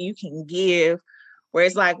official that you can give where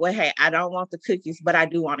it's like, well, hey, I don't want the cookies, but I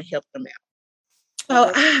do want to help them out. So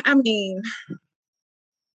okay. I mean,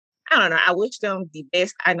 I don't know. I wish them the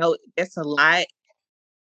best. I know that's a lot.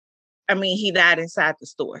 I mean, he died inside the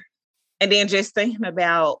store. And then just thinking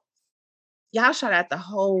about y'all shot out the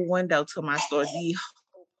whole window to my store, the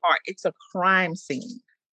whole part. It's a crime scene.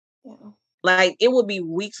 Yeah. Like it would be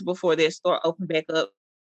weeks before their store opened back up.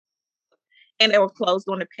 And they were closed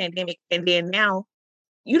during the pandemic. And then now,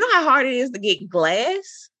 you know how hard it is to get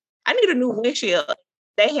glass? I need a new windshield.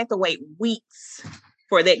 They had to wait weeks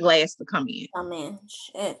for that glass to come in. Oh man,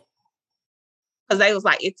 shit. Because they was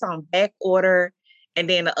like, it's on back order. And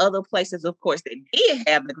then the other places, of course, that did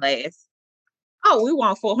have the glass. Oh, we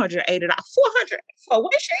want $480. $400 for a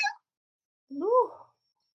windshield? No.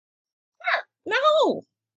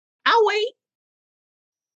 I'll wait.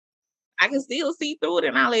 I can still see through it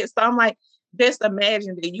and all that. So I'm like, just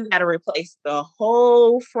imagine that you got to replace the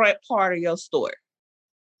whole front part of your store.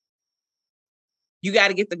 You got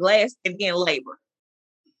to get the glass and then labor.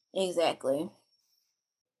 Exactly.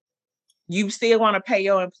 You still want to pay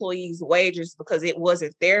your employees wages because it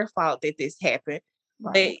wasn't their fault that this happened.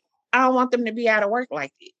 Right. But I don't want them to be out of work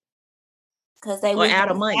like that. Because they were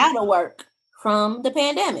out of money. Out of work from the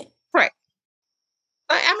pandemic. Right.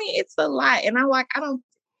 I mean, it's a lot. And I'm like,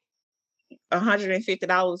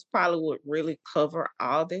 $150 probably would really cover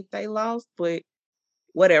all that they lost, but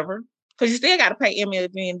whatever. Because you still got to pay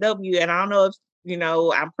MLW. And I don't know if,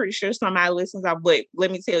 I'm pretty sure somebody listens out, but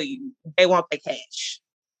let me tell you, they want their cash.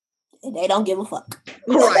 And they don't give a fuck.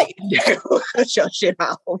 Right. Cut your shit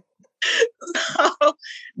off. So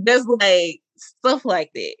there's like stuff like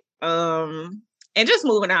that. And just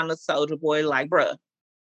moving on to Soulja Boy, like, bruh,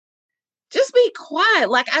 just be quiet.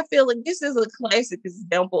 Like, I feel like this is a classic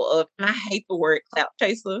example of, and I hate the word clout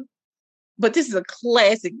chaser, but this is a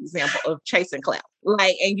classic example of chasing clout.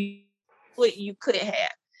 Like, and what you could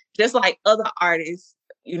have, just like other artists,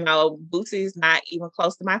 Boosie is not even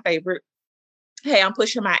close to my favorite. Hey, I'm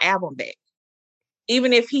pushing my album back.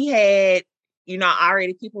 Even if he had,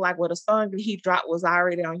 already people like, well, the song that he dropped was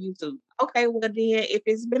already on YouTube. Okay, well then, if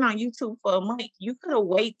it's been on YouTube for a month, you could have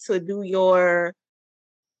waited to do your,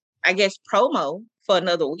 I guess, promo for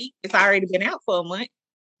another week. It's already been out for a month.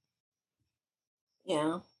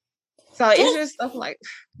 Yeah. So it's just stuff like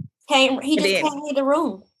can't read the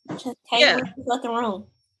room. Just can't read the fucking room.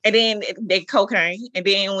 And then they cocaine. And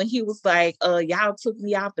then when he was like, y'all took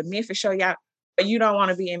me out the Memphis show, y'all, but you don't want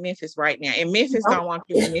to be in Memphis right now. And Memphis don't want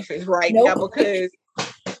you in Memphis right now because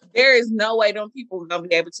there is no way them people are gonna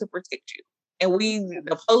be able to protect you. And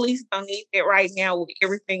the police don't need it right now with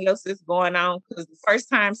everything else that's going on. Because the first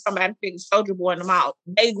time somebody picked Soulja Boy in the mouth,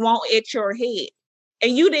 they won't at your head.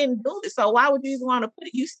 And you didn't do it. So why would you even want to put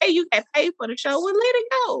it? You say you got paid for the show, well, let it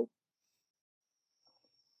go.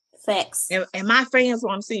 Facts. And my fans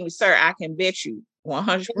want to see me, sir. I can bet you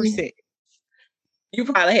 100%. You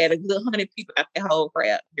probably had a good 100 people at the whole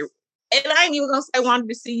crowd. And I ain't even gonna say wanted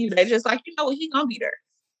to see you. They just like, what, he gonna be there.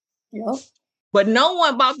 Yep. But no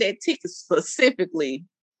one bought that ticket specifically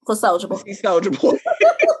for Soulja Boy. Soulja Boy.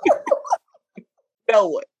 No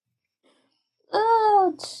one.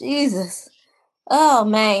 Oh, Jesus. Oh,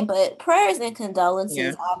 man. But prayers and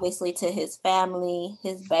condolences, obviously, to his family,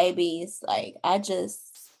 his babies. Like,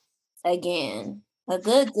 again, a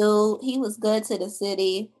good dude. He was good to the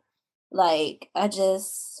city. Like, it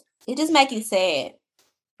just make you sad.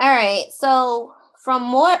 All right. So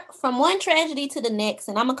from one tragedy to the next,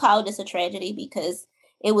 and I'm gonna call this a tragedy because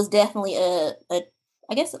it was definitely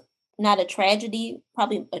I guess not a tragedy,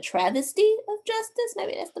 probably a travesty of justice.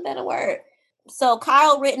 Maybe that's the better word. So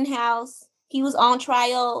Kyle Rittenhouse, he was on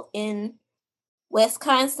trial in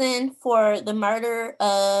Wisconsin for the murder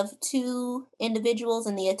of 2 individuals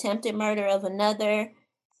and the attempted murder of another.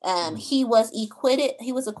 He was acquitted.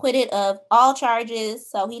 He was acquitted of all charges,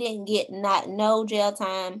 so he didn't get no jail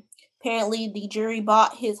time. Apparently, the jury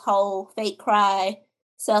bought his whole fake cry,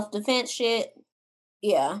 self-defense shit.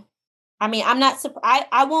 Yeah. I mean, I'm not surprised.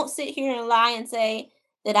 I won't sit here and lie and say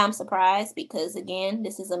that I'm surprised because, again,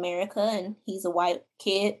 this is America and he's a white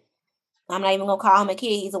kid. I'm not even going to call him a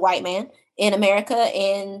kid. He's a white man in America.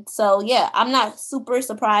 And so, yeah, I'm not super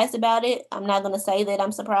surprised about it. I'm not going to say that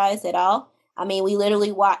I'm surprised at all. I mean, we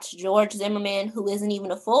literally watched George Zimmerman, who isn't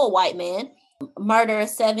even a full white man, murder a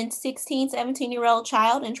 17-year-old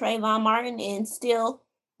child in Trayvon Martin and still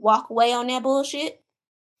walk away on that bullshit.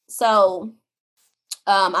 So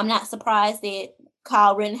I'm not surprised that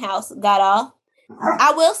Kyle Rittenhouse got off.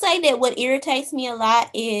 I will say that what irritates me a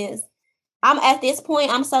lot is at this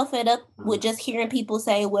point, I'm so fed up with just hearing people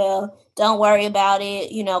say, well, don't worry about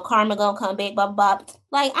it. Karma gonna come back, blah, blah, blah.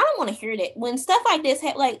 Like, I don't want to hear that. When stuff like this,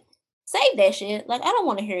 save that shit. Like, I don't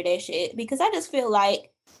want to hear that shit because I just feel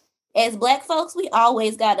like as Black folks, we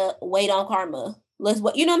always gotta wait on karma.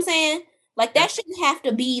 You know what I'm saying? Like, that shouldn't have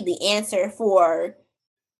to be the answer for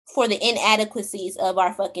the inadequacies of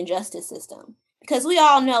our fucking justice system. Because we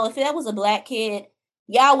all know if that was a Black kid,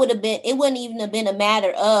 it wouldn't even have been a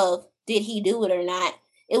matter of did he do it or not.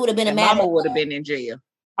 It would have been a matter Mama would have been in jail.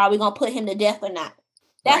 Are we gonna put him to death or not?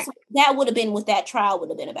 That would have been what that trial would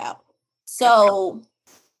have been about. So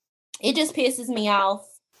it just pisses me off.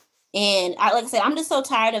 And like I said, I'm just so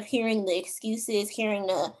tired of hearing the excuses, hearing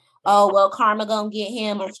the, oh, well, karma gonna get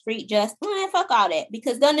him or street justice. Fuck all that.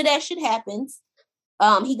 Because none of that shit happens.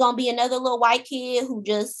 He gonna be another little white kid who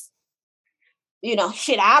just,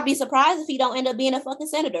 shit, I'll be surprised if he don't end up being a fucking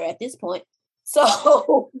senator at this point.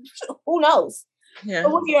 So who knows? Yeah. So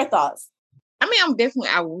what are your thoughts? I mean, I'm definitely,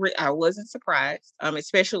 I wasn't surprised,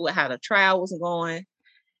 especially with how the trial was going.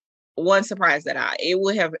 One surprise it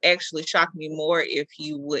would have actually shocked me more if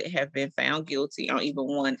he would have been found guilty on even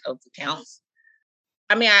one of the counts.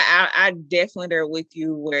 I mean, I definitely there with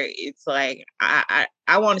you where it's like, I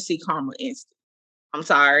want to see karma instant. I'm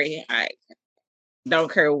sorry. I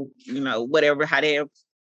don't care, whatever,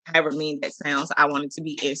 however mean that sounds. I want it to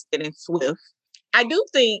be instant and swift. I do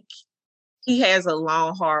think he has a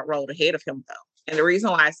long, hard road ahead of him, though. And the reason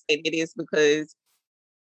why I say it is because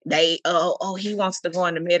he wants to go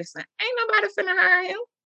into medicine. Ain't nobody finna hire him.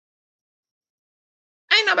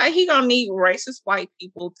 Ain't nobody. He gonna need racist white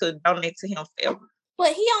people to donate to him forever.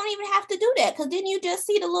 But he don't even have to do that because didn't you just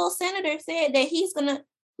see the little senator said that he's gonna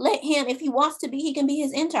let him, if he wants to be, he can be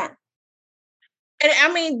his intern. And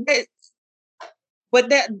I mean,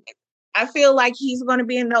 I feel like he's going to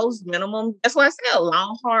be in those minimum. That's why I said a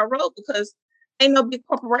long, hard road, because ain't no big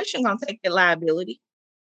corporation going to take that liability.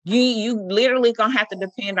 You literally going to have to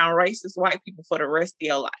depend on racist white people for the rest of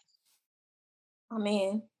your life. I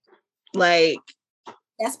mean, like,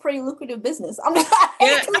 that's pretty lucrative business. Yeah,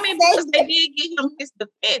 I mean, because they did give him his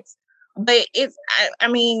defense, but it's, I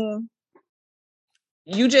mean,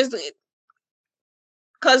 you just,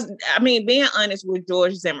 because, I mean, being honest with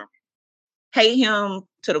George Zimmerman, hate him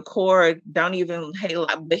to the core, don't even hate,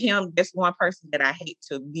 but him, that's one person that I hate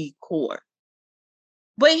to the core.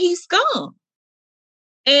 But he's scum.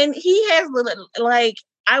 And he has, like,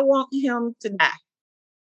 I want him to die.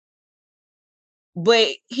 But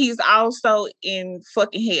he's also in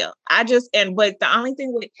fucking hell. But the only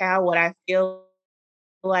thing with Cal, what I feel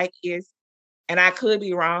like is, and I could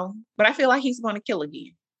be wrong, but I feel like he's going to kill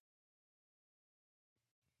again.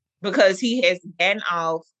 Because he has gotten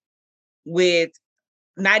off with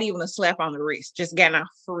not even a slap on the wrist, just gotten off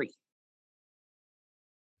free.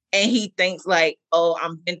 And he thinks like, oh,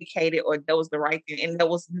 I'm vindicated, or that was the right thing. And that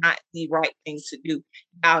was not the right thing to do.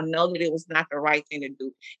 Y'all know that it was not the right thing to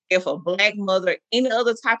do. If a Black mother, any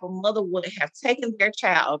other type of mother would have taken their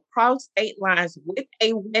child across state lines with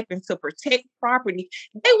a weapon to protect property,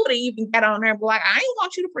 they would have even got on there and be like, I ain't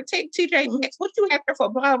want you to protect TJ Maxx. What you have there for,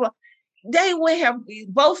 blah, blah. They would have,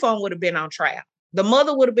 both of them would have been on trial. The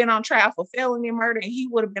mother would have been on trial for felony murder, and he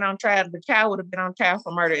would have been on trial. The child would have been on trial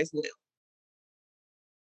for murder as well.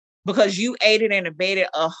 Because you aided and abetted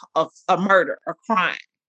a murder, a crime.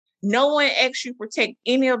 No one asked you to protect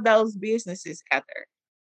any of those businesses out there.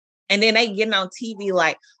 And then they getting on TV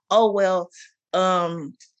like, oh, well,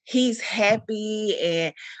 he's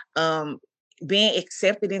happy, and being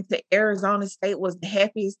accepted into Arizona State was the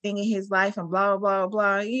happiest thing in his life, and blah, blah,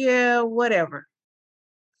 blah. Yeah, whatever.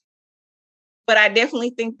 But I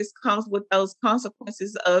definitely think this comes with those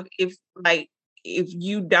consequences of if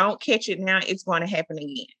you don't catch it now, it's going to happen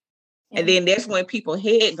again. And then that's when people's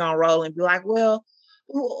head gonna roll and be like, well,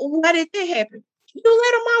 why did that happen? You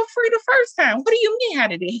let him off free the first time. What do you mean, how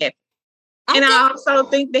did it happen? And I also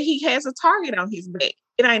think that he has a target on his back.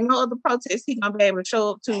 It ain't no other protest he gonna be able to show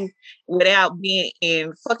up to without being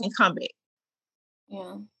in fucking combat.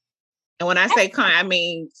 Yeah. And when I say I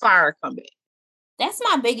mean fire combat. That's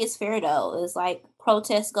my biggest fear, though, is like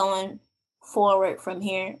protests going forward from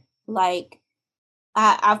here. Like,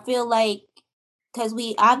 I feel like, because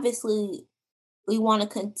we obviously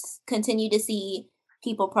want to continue to see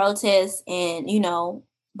people protest, and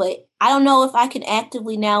but I don't know if I can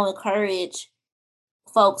actively now encourage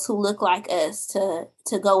folks who look like us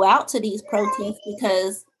to go out to these protests,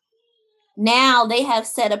 because now they have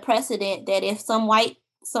set a precedent that if some white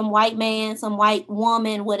man, some white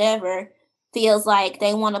woman, whatever, feels like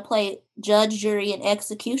they want to play judge, jury, and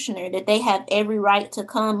executioner, that they have every right to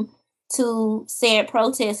come to said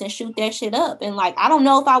protest and shoot that shit up. And like, I don't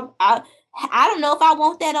know if I don't know if I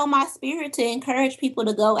want that on my spirit to encourage people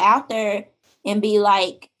to go out there and be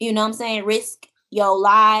like, you know what I'm saying, risk your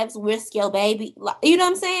lives, risk your baby. You know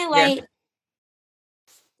what I'm saying? Like, yeah.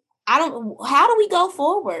 How do we go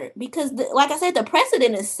forward? Because like I said, the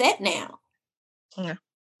precedent is set now. Yeah.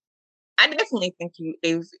 I definitely think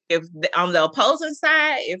if on the opposing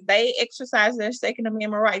side, if they exercise their Second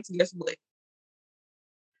Amendment rights, guess what?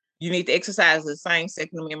 You need to exercise the same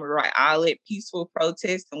Second Amendment right. All that peaceful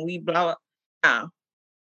protest and we blah.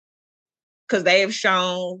 Because they have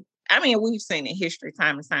shown, I mean, we've seen in history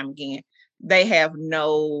time and time again, they have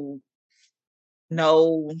no,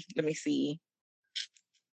 let me see,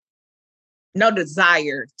 no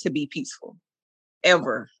desire to be peaceful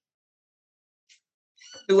ever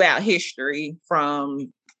throughout history,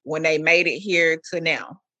 from when they made it here to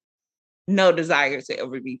now. No desire to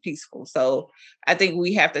ever be peaceful. So I think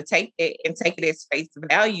we have to take it and take it as face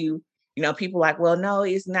value. You know, people like, well, no,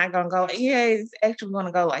 it's not going to go. Yeah, it's actually going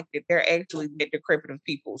to go like that. They're actually the decrepit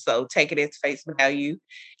people. So take it as face value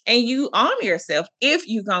and you arm yourself if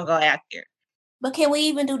you're going to go out there. But can we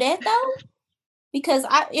even do that though? Because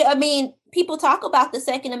I mean, people talk about the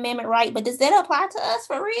Second Amendment right, but does that apply to us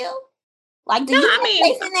for real? Like, do you have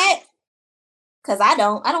faith in that? Because I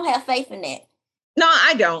don't have faith in that. No,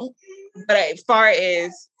 I don't. But as far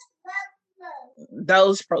as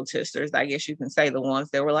those protesters, I guess you can say the ones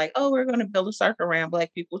that were like, oh, we're going to build a circle around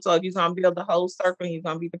Black people. So if you're going to build the whole circle and you're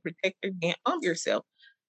going to be the protector, then arm yourself.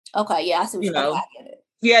 Okay, yeah, I see what you know.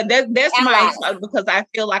 Yeah, that's my, because I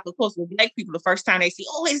feel like, of course, with Black people, the first time they see,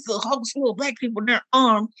 oh, it's a whole school of Black people, they're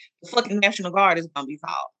armed, the fucking National Guard is going to be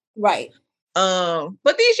called. Right.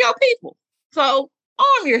 But these your people. So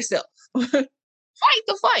arm yourself. Fight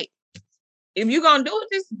the fight. If you're going to do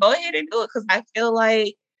it, just go ahead and do it. Because I feel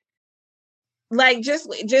like Like just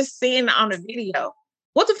seeing it on the video.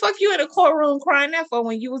 What the fuck you in the courtroom crying out for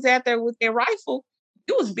when you was out there with that rifle?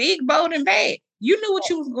 You was big, bold, and bad. You knew what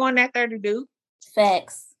you was going out there to do.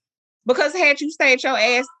 Facts. Because had you stayed your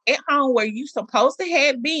ass at home where you supposed to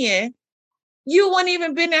have been, you wouldn't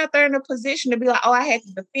even been out there in a position to be like, oh, I had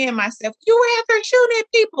to defend myself. You were out there shooting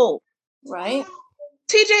at people. Right.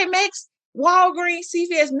 TJ Maxx, Walgreens,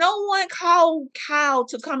 CVS, no one called Kyle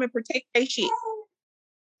to come and protect their shit.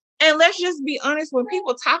 And let's just be honest, when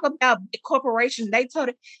people talk about big corporations, they told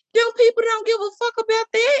it, them people don't give a fuck about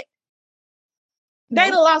that. They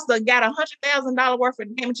got $100,000 worth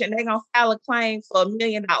of damage and they're gonna file a claim for $1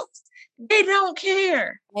 million. They don't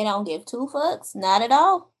care. They don't give two fucks, not at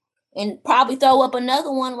all. And probably throw up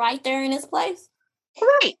another one right there in its place.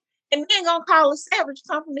 Right. And then gonna call a savage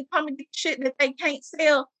company to come and get shit that they can't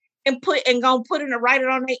sell and gonna put it and write it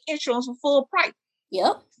on their insurance for full price.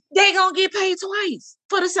 Yep. They gonna get paid twice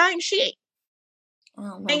for the same shit.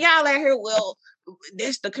 And y'all out here, well,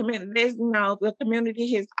 this the community. The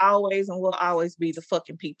community has always and will always be the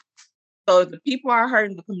fucking people. So if the people are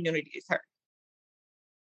hurting, the community is hurt.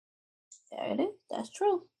 There it is. That's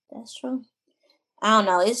true. That's true. I don't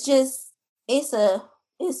know. It's just it's a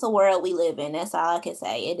world we live in. That's all I can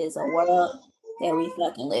say. It is a world that we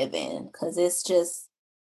fucking live in. Cause it's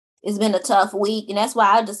been a tough week. And that's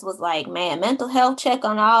why I just was like, man, mental health check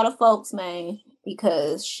on all the folks, man.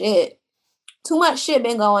 Because shit. Too much shit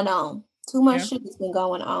been going on. Too much shit has been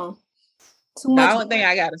going on. Too much. The only thing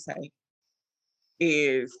I gotta say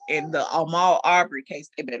is in the Ahmaud Arbery case,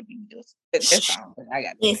 they better be guilty. That's all I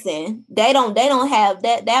got. Listen, they don't have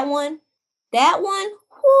that one. That one,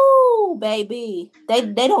 whoo, baby. They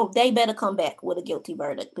better come back with a guilty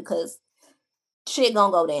verdict because shit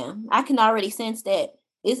gonna go down. I can already sense that.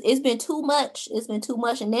 It's been too much. It's been too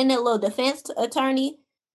much. And then that little defense attorney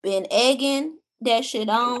been egging that shit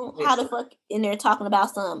on. How the fuck in there talking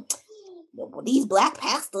about these black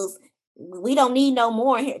pastors? We don't need no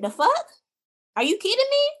more here. The fuck? Are you kidding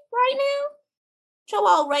me right now? Show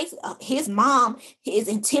all race. His mom is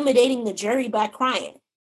intimidating the jury by crying.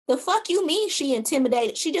 The fuck you mean she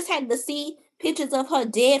intimidated? She just had to see pictures of her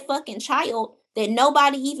dead fucking child that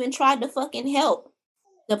nobody even tried to fucking help.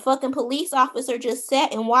 The fucking police officer just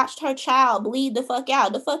sat and watched her child bleed the fuck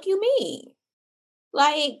out. The fuck you mean?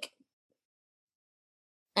 Like,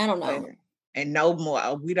 I don't know. And no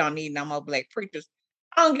more. We don't need no more black preachers.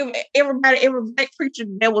 I don't give every black preacher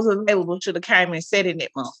that was available should have came and said in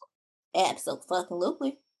that motherfucker.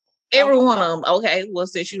 Absolutely. Every one of them. Okay, well,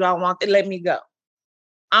 since you don't want it, let me go.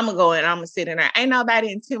 I'm going to go and I'm going to sit in there. Ain't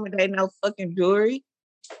nobody intimidating no fucking jury.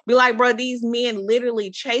 Be like, bro, these men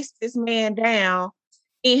literally chased this man down.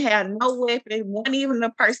 He had no weapon. Wasn't even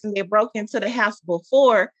the person that broke into the house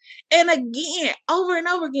before. And again, over and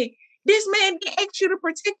over again, this man didn't ask you to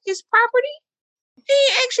protect his property. He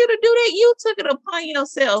didn't ask you to do that. You took it upon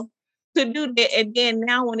yourself to do that. And then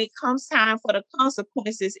now when it comes time for the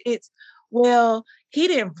consequences, it's, well, he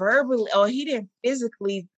didn't verbally or he didn't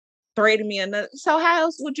physically threaten me. So how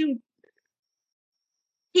else would you?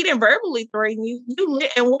 He didn't verbally threaten you.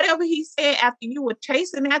 And whatever he said after you were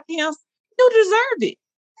chasing after him, you deserved it.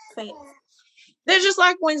 Thanks. That's just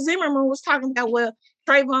like when Zimmerman was talking about, well,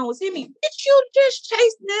 Trayvon was hitting me. Bitch, you just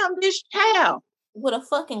chased down this child with a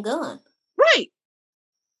fucking gun. Right.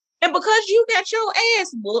 And because you got your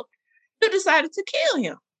ass whooped, you decided to kill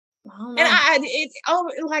him. And I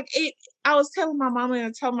was telling my mama and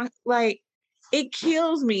I told my, like, it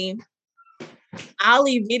kills me. All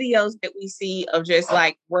these videos that we see of just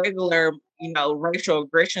like regular, racial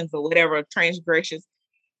aggressions or whatever, transgressions,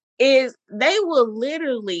 is they will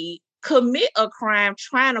literally commit a crime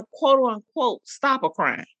trying to quote unquote stop a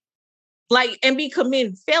crime. Like, and be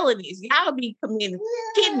committing felonies. Y'all be committing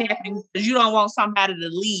kidnapping because you don't want somebody to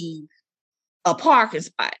leave a parking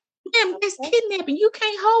spot. Man, it's kidnapping. You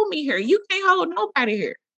can't hold me here. You can't hold nobody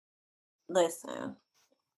here. Listen,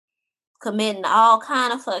 committing all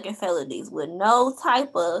kind of fucking felonies with no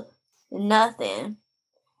type of nothing.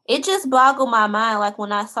 It just boggled my mind. Like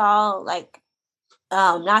when I saw, like,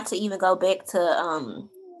 not to even go back to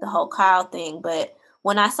the whole Kyle thing, but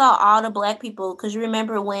when I saw all the black people, because you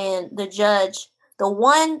remember when the judge, the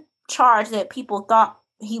one charge that people thought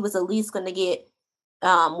he was at least going to get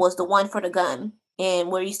was the one for the gun.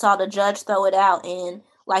 And where you saw the judge throw it out, and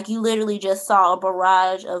like you literally just saw a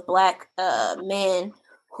barrage of black men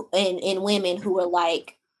and women who were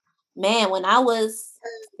like, man, when I was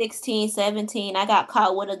 16, 17, I got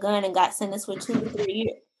caught with a gun and got sentenced for 2 to 3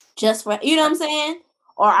 years. Just for, you know what I'm saying?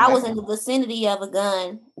 Or I was in the vicinity of a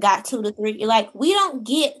gun, got 2 to 3 years. Like, we don't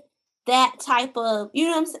get that type of, you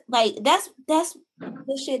know what I'm saying? Like, that's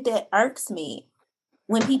the shit that irks me.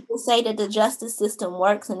 when people say that the justice system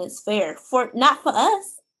works and it's fair, not for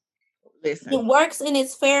us. Listen. It works and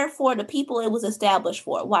it's fair for the people it was established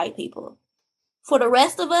for, white people. For the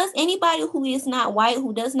rest of us, anybody who is not white,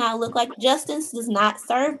 who does not look like justice, does not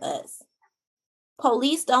serve us.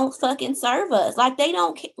 Police don't fucking serve us. Like, they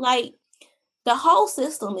don't, like, the whole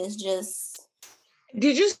system is just...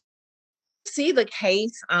 Did you see the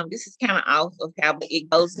case? This is kind of off of how it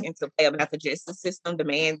goes into play about the justice system. The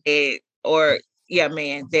man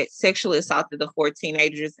that sexually assaulted the 4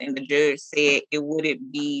 teenagers, and the judge said it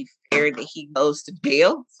wouldn't be fair that he goes to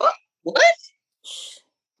jail. Fuck, what?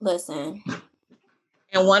 Listen.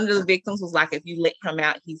 And one of the victims was like, if you let him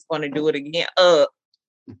out, he's going to do it again.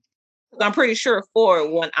 I'm pretty sure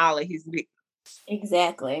Ford won all of his victims.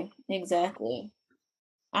 Exactly.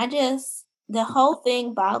 The whole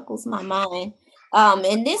thing boggles my mind.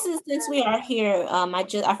 And this is, since we are here,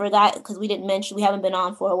 I forgot, because we haven't been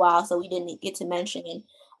on for a while, so we didn't get to mention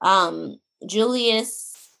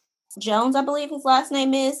Julius Jones, I believe his last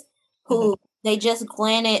name is, who they just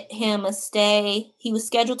granted him a stay. He was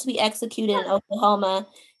scheduled to be executed in Oklahoma.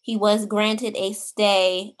 He was granted a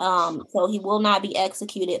stay, so he will not be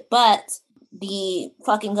executed, but the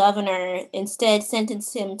fucking governor instead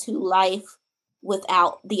sentenced him to life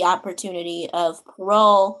without the opportunity of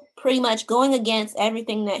parole, pretty much going against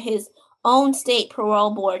everything that his own state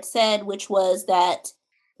parole board said, which was that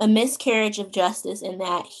a miscarriage of justice and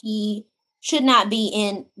that he should not be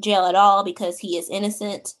in jail at all because he is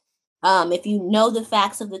innocent. If you know the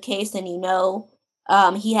facts of the case, then you know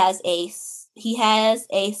he has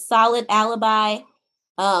a solid alibi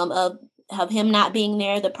of him not being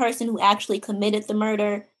there. The person who actually committed the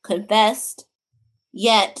murder confessed.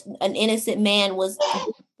 Yet an innocent man was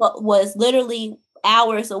literally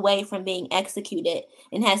hours away from being executed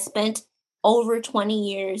and has spent over 20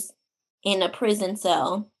 years in a prison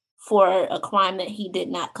cell for a crime that he did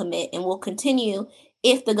not commit, and will continue,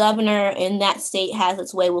 if the governor in that state has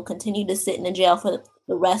its way, will continue to sit in the jail for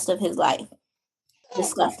the rest of his life.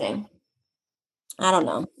 Disgusting. I don't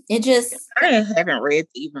know. I haven't read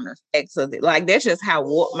even the effects of it. Like, that's just how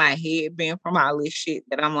warped my head been from all this shit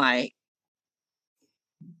that I'm like,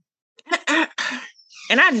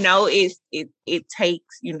 and I know it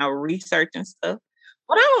takes, research and stuff,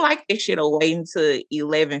 but I don't like this shit of waiting until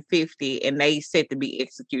 11:50 and they set to be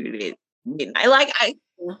executed at midnight. Like,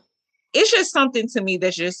 it's just something to me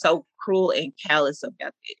that's just so cruel and callous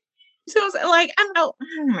about it. So it's like, I know,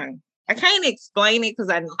 I can't explain it because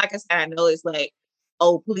like I said, I know it's like,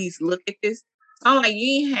 oh, please look at this. So I'm like,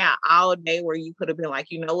 you ain't had all day where you could have been like,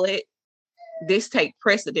 you know what? This take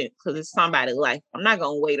precedent because it's somebody's life. I'm not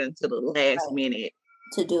gonna wait until the last minute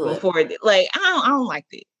to do before it. Like, I don't like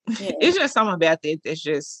it. Yeah. It's just something about it that's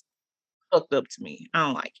just fucked up to me. I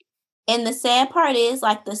don't like it. And the sad part is,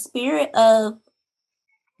 like, the spirit of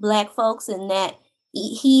Black folks, and that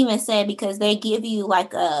he even said, because they give you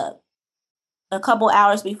like a couple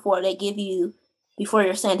hours before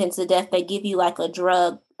you're sentenced to death, they give you like a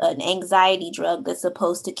drug, an anxiety drug that's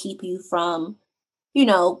supposed to keep you from,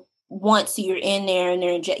 once you're in there and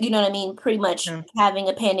they're you know what I mean? Pretty much having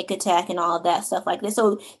a panic attack and all of that stuff like this.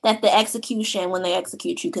 So that the execution, when they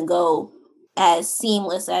execute you, can go as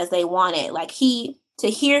seamless as they want it. Like, to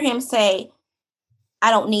hear him say,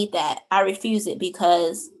 I don't need that. I refuse it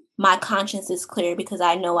because my conscience is clear because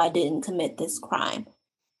I know I didn't commit this crime.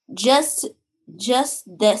 Just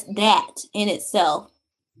that in itself,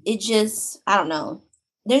 I don't know.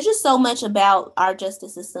 There's just so much about our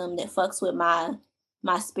justice system that fucks with my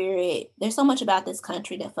spirit. There's so much about this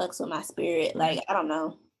country that fucks with my spirit. Like, I don't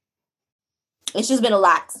know. It's just been a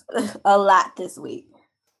lot this week.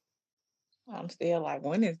 I'm still like,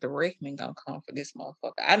 when is the reckoning gonna come for this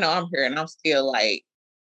motherfucker? I know I'm here and I'm still like,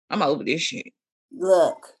 I'm over this shit.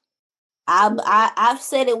 Look, I've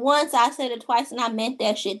said it once, I said it twice, and I meant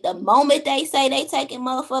that shit. The moment they say they taking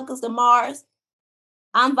motherfuckers to Mars,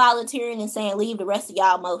 I'm volunteering and saying, leave the rest of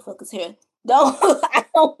y'all motherfuckers here. I'm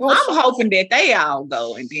hoping that they all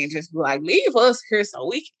go and then just be like, leave us here so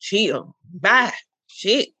we can chill. Bye.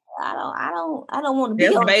 Shit. I don't want to be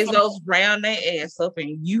on Bezos round their ass up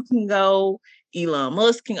and you can go. Elon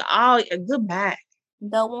Musk can all goodbye.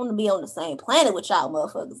 Don't want to be on the same planet with y'all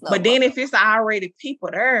motherfuckers. But then if it's already people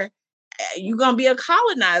there, you're gonna be a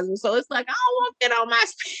colonizer. So it's like, I don't want that on my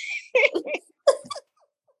spirit.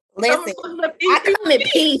 Listen, I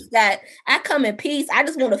come in peace. I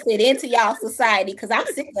just want to fit into y'all society because I'm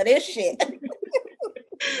sick of this shit.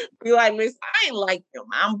 Be like, listen, I ain't like them.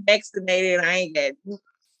 I'm vaccinated. I ain't got.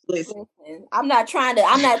 Listen, I'm not trying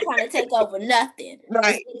to take over nothing.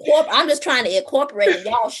 Right. I'm just trying to incorporate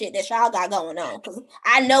y'all shit that y'all got going on. Because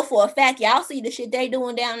I know for a fact y'all see the shit they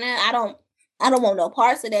doing down there. I I don't want no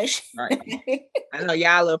parts of that shit. Right. I know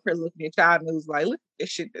y'all up here looking at y'all news like, look at this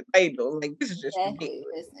shit that they do. Like, this is just ridiculous.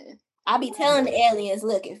 Listen, I be telling the aliens,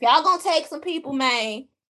 look, if y'all gonna take some people, man,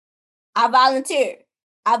 I volunteer.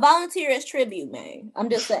 I volunteer as tribute, man. I'm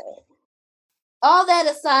just saying. All that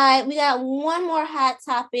aside, we got one more hot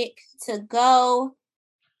topic to go.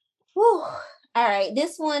 Whew. All right,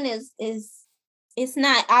 this one is it's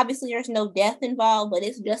not, obviously there's no death involved, but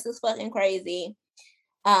it's just as fucking crazy.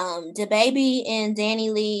 DaBaby and Danny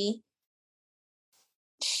Lee.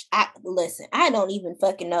 Listen, I don't even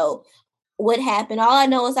fucking know what happened. All I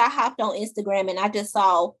know is I hopped on Instagram and I just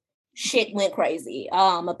saw shit went crazy.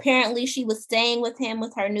 Apparently she was staying with him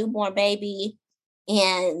with her newborn baby,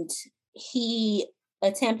 and he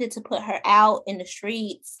attempted to put her out in the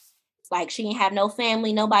streets. Like, she didn't have no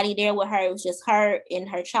family, nobody there with her. It was just her and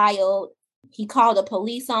her child. He called the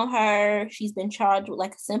police on her. She's been charged with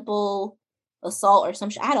like a simple assault or some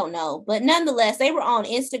shit. I don't know. But nonetheless, they were on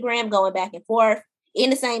Instagram going back and forth in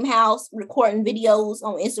the same house, recording videos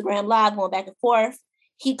on Instagram Live, going back and forth.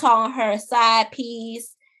 He calling her a side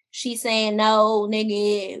piece. She saying, no,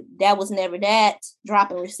 nigga, that was never that.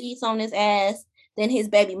 Dropping receipts on his ass. Then his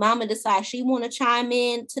baby mama decides she want to chime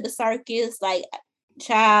in to the circus. Like,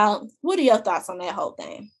 child, what are your thoughts on that whole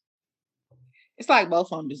thing? It's like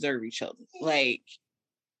both of them deserve each other. Like,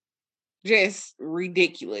 just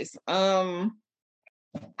ridiculous. The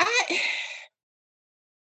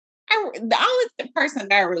only person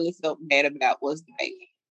that I really felt bad about was the baby.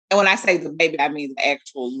 And when I say the baby, I mean the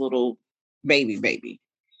actual little baby.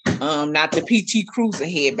 Not the PT Cruiser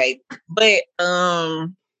head baby. But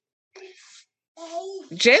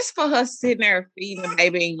just for her sitting there feeding the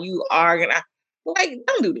baby and you are gonna, like,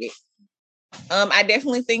 don't do that. I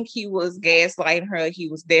definitely think he was gaslighting her. He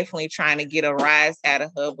was definitely trying to get a rise out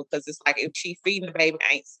of her, because it's like, if she feeding the baby,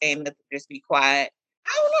 I ain't saying nothing, just be quiet.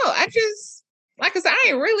 I don't know. I just, like I said, I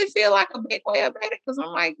ain't really feel like a big way about it, because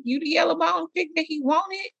I'm like, you the yellow bone pig that he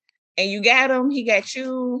wanted, and you got him, he got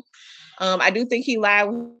you. I do think he lied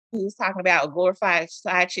when he was talking about a glorified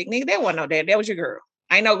side chick. Nigga, that wasn't no that. That was your girl.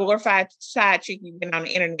 I know glorified side chick, you've been on the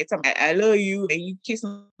internet talking about, I love you, and you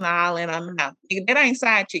kissing all in her mouth. Nigga, that ain't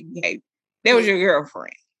side chick behavior. That was your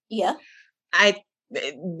girlfriend. Yeah. I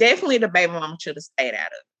definitely, the baby mama should have stayed out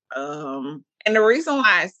of it. And the reason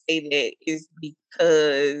why I say that is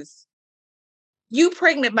because you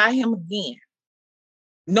pregnant by him again,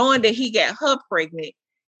 knowing that he got her pregnant,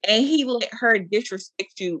 and he let her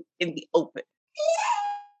disrespect you in the open.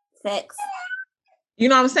 Facts. You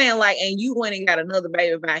know what I'm saying? Like, and you went and got another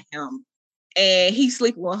baby by him, and he's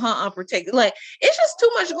sleeping with her unprotected. Like, it's just too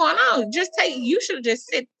much going on. You should have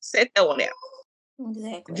just set that one out.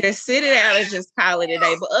 Exactly. Just sit it out and just call it a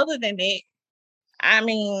day. But other than that, I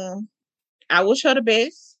mean, I wish her the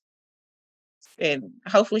best. And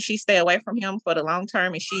hopefully she stay away from him for the long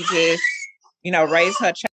term, and she just, raise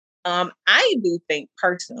her child. I do think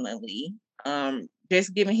personally,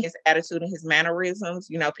 just given his attitude and his mannerisms,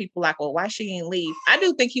 people like, well, why she didn't leave? I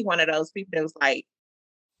do think he one of those people that was like,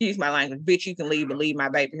 excuse my language, bitch, you can leave, but leave my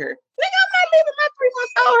baby here. Nigga, I'm not leaving my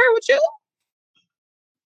 3-month-old here with you.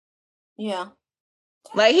 Yeah.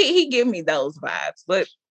 Like, he give me those vibes. But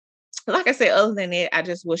like I said, other than that, I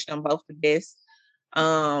just wish them both the best.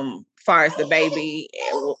 Far as the baby,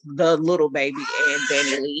 the little baby, and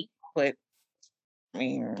Danny Lee. But, I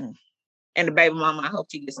mean, and the baby mama, I hope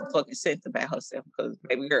she gets some fucking sense about herself, because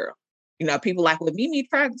baby girl. People like, well, Mimi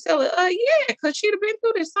tried to tell her, yeah, because she'd have been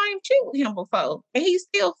through the same shit with him before. And he's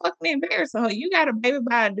still fucking embarrassing her. You got a baby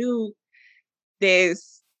by a dude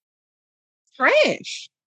that's trash.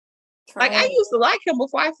 Like, I used to like him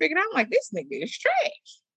before I figured out, like, this nigga is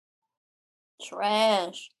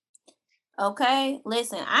trash. Okay,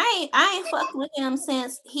 listen, I ain't fucked with him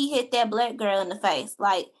since he hit that black girl in the face.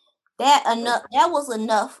 Like, that was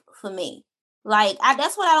enough for me. Like,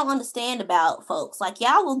 that's what I don't understand about folks. Like,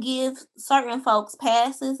 y'all will give certain folks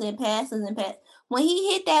passes. When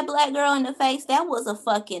he hit that black girl in the face, that was a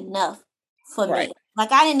fucking enough for me.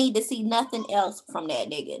 Like, I didn't need to see nothing else from that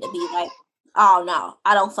nigga to be like, oh no,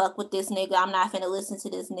 I don't fuck with this nigga. I'm not finna listen to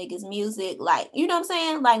this nigga's music. Like, you know what I'm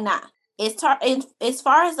saying? Like, nah. As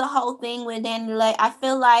far as the whole thing with Danny Lee, I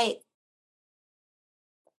feel like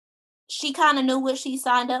she kind of knew what she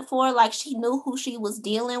signed up for. Like, she knew who she was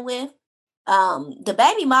dealing with. The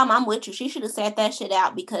baby mom, I'm with you. She should have sat that shit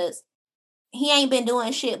out, because he ain't been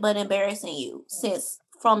doing shit but embarrassing you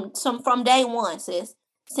from day one, sis.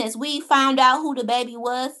 Since we found out who the baby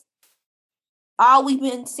was, all we've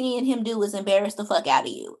been seeing him do is embarrass the fuck out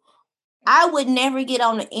of you. I would never get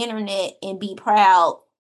on the internet and be proud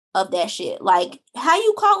of that shit. Like, how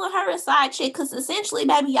you calling her a side chick? Because essentially,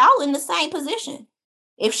 baby, y'all in the same position.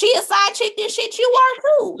 If she a side chick, then shit, you are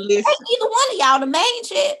too. Ain't either one of y'all the main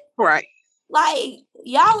chick. Right. Like,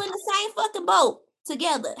 y'all in the same fucking boat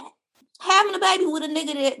together. Having a baby with a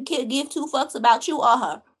nigga that can give two fucks about you or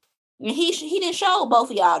her. And he didn't show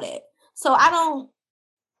both of y'all that. So I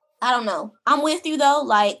don't know. I'm with you though.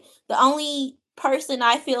 Like, the only person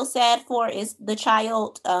I feel sad for is the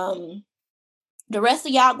child. The rest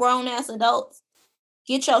of y'all grown ass adults,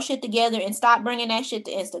 get your shit together and stop bringing that shit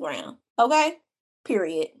to Instagram. Okay?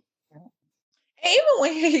 Period. Even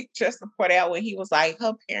when he just put out when he was like,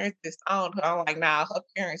 her parents disowned her, I'm like, nah, her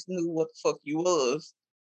parents knew what the fuck you was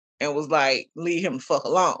and was like, leave him the fuck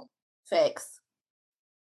alone. Facts.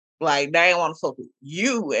 Like, they ain't want to fuck with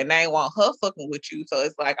you and they ain't want her fucking with you. So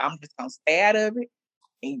it's like, I'm just gonna stay out of it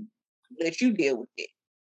and let you deal with it.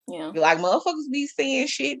 Yeah. Like, motherfuckers be saying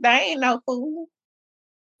shit, they ain't no fool.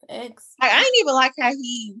 Facts. Like, I ain't even like how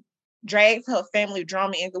he drags her family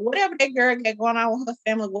drama into whatever that girl got going on with her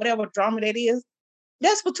family, whatever drama that is.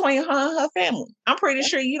 That's between her and her family. I'm pretty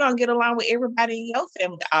sure you don't get along with everybody in your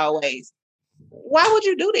family always. Why would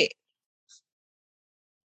you do that?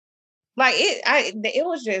 Like it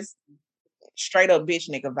was just straight up bitch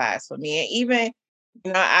nigga vibes for me. And even,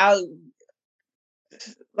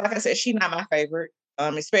 like I said, she not my favorite.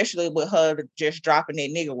 Especially with her just dropping that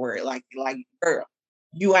nigga word. Like girl,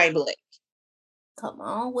 you ain't black. Come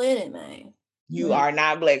on with it, man. You are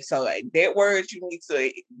not black. So that word you need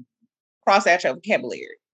to cross out your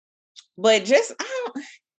vocabulary. But just,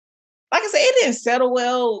 like I said, it didn't settle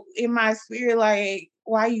well in my spirit. Like,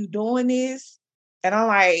 why you doing this? And I'm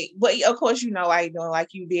like, but of course, why you doing, like,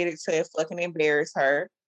 you did it to fucking embarrass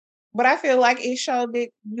her. But I feel like it showed that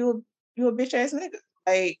you a bitch ass nigga.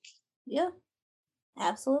 Like, yeah,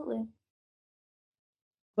 absolutely.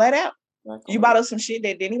 Flat out. You bought us some shit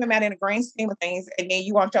that didn't even matter in the grand scheme of things, and then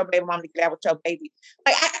you want your baby mom to get out with your baby.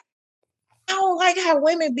 Like, I don't like how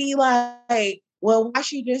women be like, well, why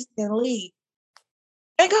she just didn't leave?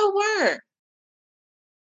 And go work.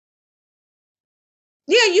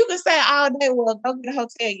 Yeah, you can say all day, well, go get a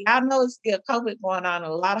hotel. Y'all know it's still COVID going on,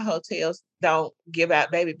 and a lot of hotels don't give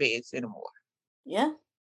out baby beds anymore. Yeah.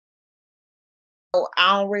 So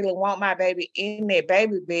I don't really want my baby in that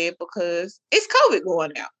baby bed because it's COVID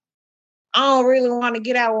going out. I don't really want to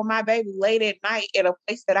get out with my baby late at night at a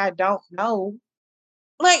place that I don't know.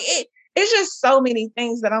 Like, it's just so many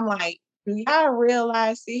things that I'm like, do y'all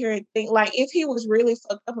realize, sit here and think, like, if he was really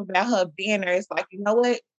fucked up about her being there, it's like, you know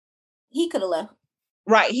what? He could have left.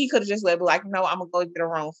 Right. He could have just left, like, no, I'm going to go get a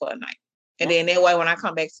room for a night. And then that way, when I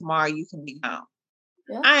come back tomorrow, you can be gone.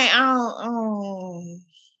 Yeah.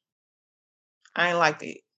 I ain't like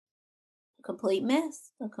that. Complete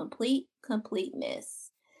mess. A complete mess.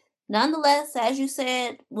 Nonetheless, as you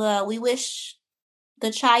said, well, we wish the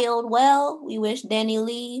child well. We wish Danny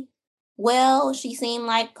Lee well. She seemed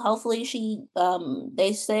like hopefully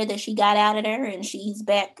they said that she got out of there and she's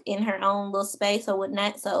back in her own little space or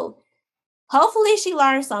whatnot. So hopefully she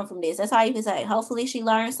learned something from this. That's all you can say. Hopefully she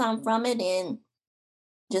learned something from it and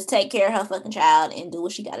just take care of her fucking child and do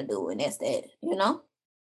what she got to do. And that's that,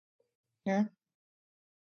 Yeah.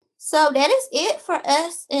 So that is it for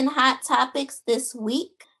us in Hot Topics this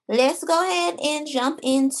week. Let's go ahead and jump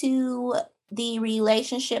into the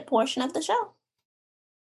relationship portion of the show.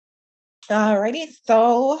 Alrighty.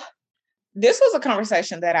 So this was a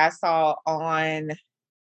conversation that I saw on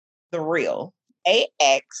The Real. They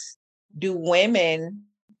asked, do women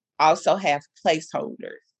also have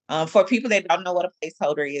placeholders? For people that don't know what a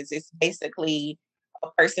placeholder is, it's basically a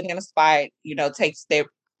person in a spot, takes their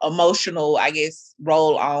emotional, I guess,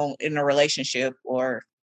 role on in a relationship, or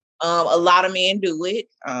a lot of men do it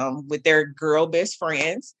with their girl best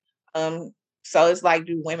friends. So it's like,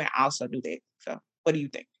 do women also do that? So what do you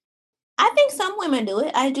think? I think some women do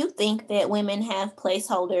it. I do think that women have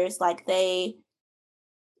placeholders, like they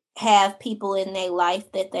have people in their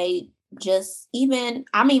life that they just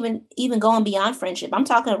I'm even going beyond friendship. I'm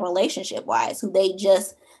talking relationship wise, who they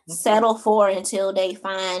just settle for until they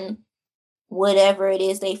find whatever it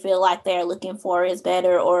is they feel like they're looking for is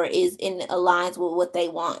better or is in aligns with what they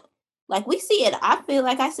want. Like, we see it. I feel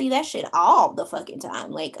like I see that shit all the fucking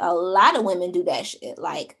time. Like, a lot of women do that shit.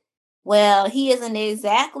 Like, well, he isn't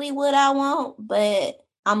exactly what I want, but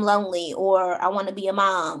I'm lonely, or I want to be a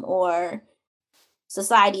mom, or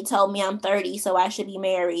society told me I'm 30, so I should be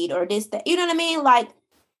married, or this, that. You know what I mean? Like,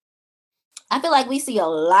 I feel like we see a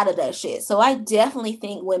lot of that shit. So I definitely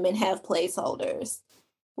think women have placeholders.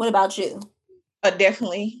 What about you?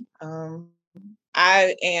 Definitely.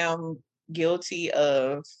 I am guilty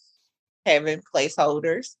of having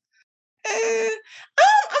placeholders. I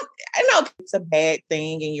know it's a bad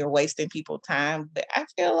thing and you're wasting people's time, but I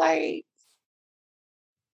feel like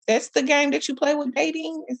that's the game that you play with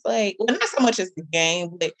dating. It's like, well, not so much as the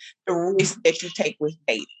game, but the risk that you take with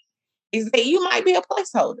dating is that you might be a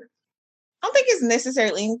placeholder. I don't think it's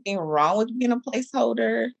necessarily anything wrong with being a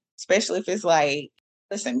placeholder, especially if it's like,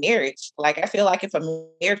 listen, marriage. Like, I feel like if a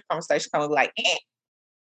marriage conversation comes like,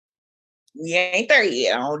 we ain't there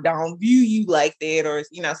yet. I don't view you like that, or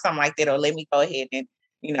something like that, or let me go ahead and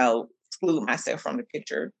exclude myself from the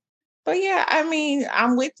picture. But yeah, I mean,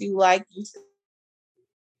 I'm with you. Like you said,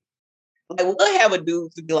 like we'll have a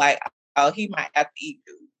dude to be like, oh, he might have to eat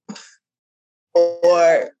dude,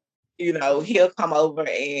 or he'll come over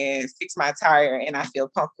and fix my tire, and I feel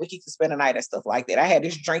comfortable. He can spend the night and stuff like that. I had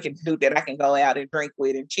this drinking dude that I can go out and drink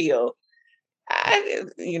with and chill.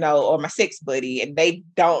 Or my sex buddy, and they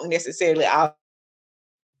don't necessarily all.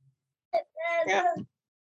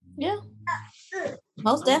 Yeah.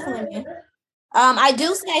 Most definitely. I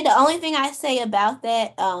do say the only thing I say about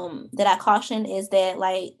that, that I caution is that,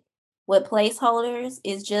 like, with placeholders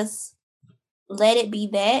is just let it be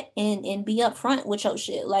that and be upfront with your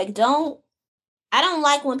shit. Like, I don't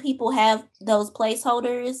like when people have those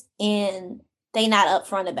placeholders and they not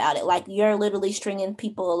upfront about it. Like, you're literally stringing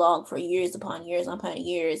people along for years upon years upon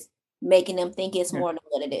years, making them think it's more than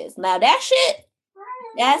what it is. Now that shit,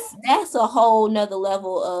 that's a whole nother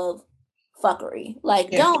level of fuckery.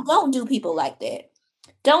 Like, don't do people like that.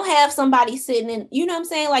 Don't have somebody sitting in, you know what I'm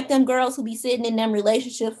saying? Like them girls who be sitting in them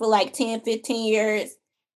relationships for like 10, 15 years.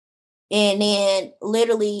 And then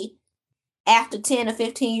literally after 10 or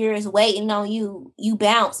 15 years waiting on you, you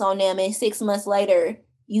bounce on them. And 6 months later,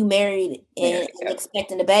 you married and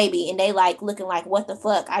expecting a baby. And they like looking like, what the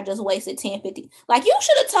fuck? I just wasted 10, 50. Like, you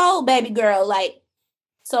should have told baby girl, like,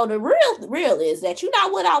 so the real is that you're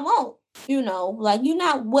not what I want. Like, you're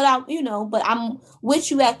not what I, but I'm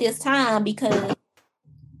with you at this time because,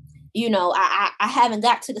 I haven't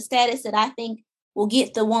got to the status that I think will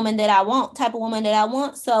get the woman that I want, type of woman that I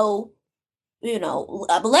want. So, be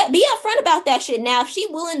upfront about that shit. Now, if she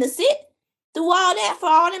willing to sit through all that for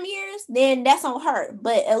all them years, then that's on her.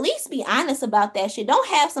 But at least be honest about that shit. Don't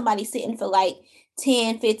have somebody sitting for like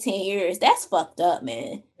 10, 15 years. That's fucked up,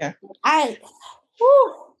 man. Yeah.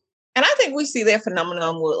 Whew. And I think we see that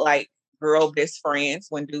phenomenon with like girl best friends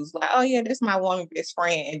when dudes like, oh yeah, that's my woman best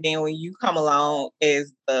friend. And then when you come along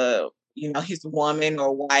as the, his woman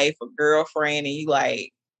or wife or girlfriend, and you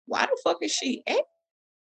like, why the fuck is she at?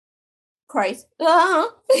 Christ. And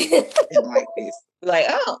like this. Like,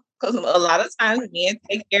 oh, because a lot of times men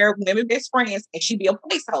take care of women best friends and she be a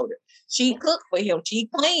placeholder. She cook for him. She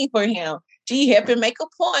clean for him. She help him make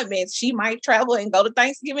appointments. She might travel and go to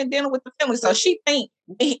Thanksgiving dinner with the family. So she think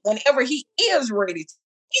whenever he is ready,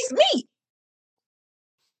 he's me.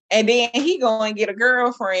 And then he go and get a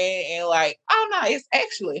girlfriend and like, oh no, it's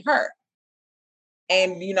actually her.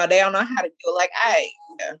 And they don't know how to do it. Like,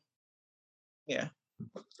 yeah.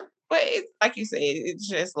 But it's like you said, it's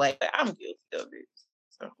just like I'm guilty of it.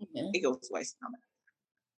 So it goes twice.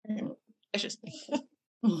 That's just me.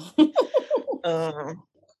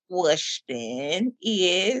 Question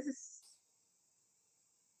is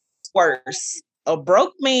worse, a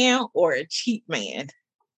broke man or a cheap man?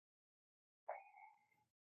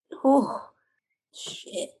 Oh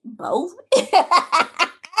shit, both.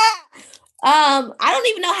 I don't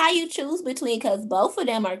even know how you choose between, because both of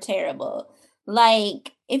them are terrible.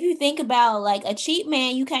 Like, if you think about like a cheap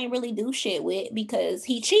man, you can't really do shit with because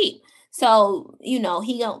he cheap. So he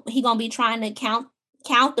gonna be trying to count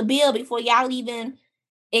the bill before y'all even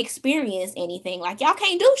experience anything. Like, y'all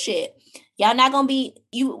can't do shit. Y'all not gonna be,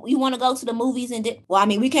 you want to go to the movies and well, I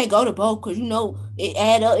mean, we can't go to both because it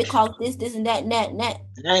add up, it costs this and that and that and that.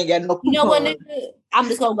 I ain't got no coupon. You know what, nigga? I'm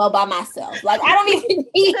just gonna go by myself. Like, I don't even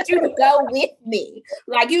need you to go with me.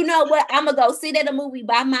 Like, you know what? I'm gonna go sit at a movie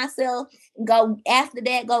by myself and go after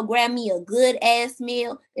that, go grab me a good ass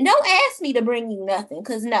meal. And don't ask me to bring you nothing,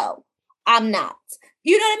 because no, I'm not.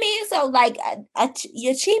 You know what I mean? So like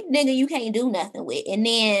your cheap nigga, you can't do nothing with. And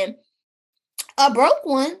then a broke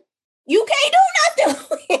one, you can't do nothing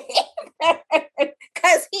with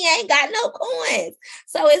because he ain't got no coins.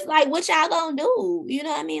 So it's like, what y'all gonna do? You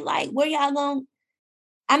know what I mean? Like, where y'all gonna,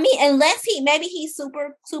 I mean, unless maybe he's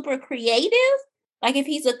super, super creative. Like, if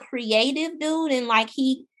he's a creative dude and like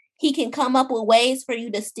he can come up with ways for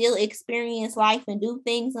you to still experience life and do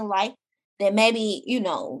things in life, that maybe, I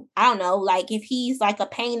don't know, like if he's like a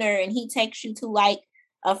painter and he takes you to like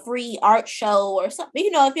a free art show or something,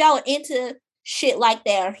 if y'all are into shit like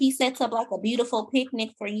that, or he sets up like a beautiful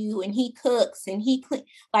picnic for you and he cooks and he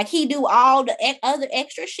do all the other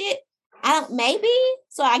extra shit.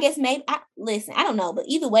 So I guess maybe, listen, I don't know, but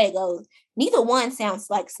either way it goes, neither one sounds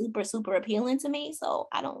like super, super appealing to me. So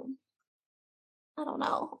I don't I don't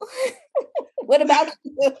know. What about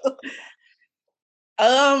you?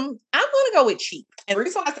 I'm gonna go with cheap. And the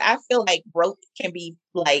reason why I feel like broke can be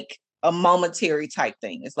like a momentary type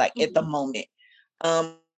thing. It's like at the moment.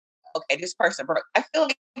 Okay, this person broke. I feel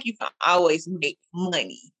like you can always make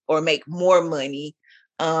money or make more money.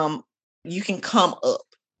 You can come up.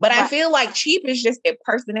 But I feel like cheap is just a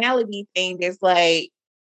personality thing that's like,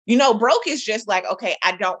 broke is just like, okay,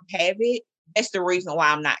 I don't have it. That's the reason why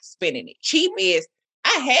I'm not spending it. Cheap is I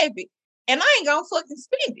have it and I ain't gonna fucking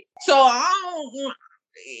spend it. So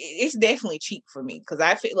it's definitely cheap for me because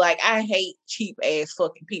I feel like I hate cheap ass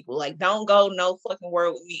fucking people. Like, don't go no fucking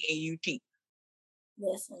word with me and you cheap.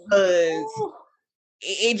 Listen. Because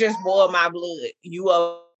it just boiled my blood. You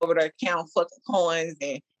over there count fucking coins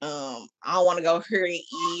and I don't want to go here and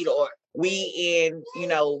eat, or we in,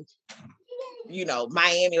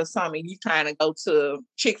 Miami or something, you trying to go to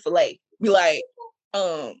Chick-fil-A. Be like,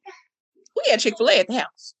 we had Chick-fil-A at the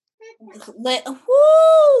house.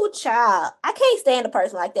 Whoo, child. I can't stand a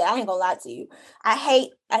person like that. I ain't gonna lie to you.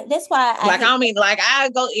 That's why I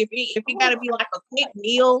go if it gotta be like a quick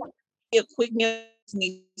meal,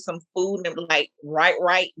 need some food and like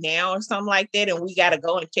right now or something like that, and we gotta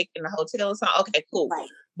go and check in the hotel or something. Okay, cool. Right.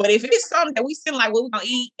 But if it's something that we sitting like what we gonna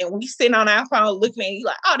eat and we sitting on our phone looking at you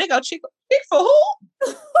like, oh, they go Chick-fil-A for who?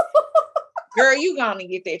 Girl, you gonna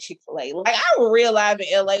get that Chick-fil-A. Like I realized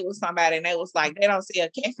in LA with somebody and they was like, they don't see a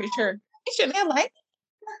catfish here. Bitch in LA.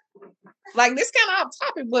 Like this kind of off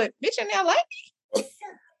topic, but bitch in LA.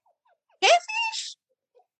 Catfish?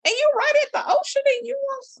 And you right at the ocean and you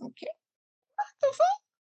want some catfish? What the fuck?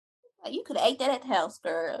 You could have ate that at the house,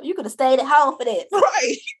 girl. You could have stayed at home for that.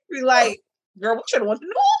 Right. Be like, girl, we should have went to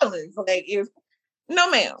New Orleans. Like,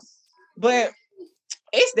 no, ma'am. But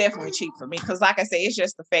it's definitely cheap for me because, like I said, it's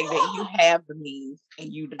just the fact that you have the means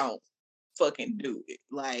and you don't fucking do it.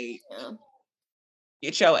 Like,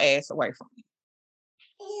 get your ass away from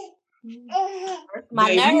me.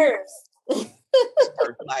 My nerves.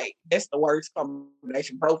 Like, that's the worst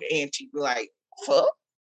combination. Broke and cheap. Like, fuck.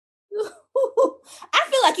 I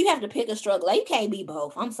feel like you have to pick a struggle. Like, you can't be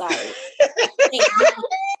both. I'm sorry.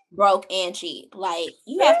 Broke and cheap. Like,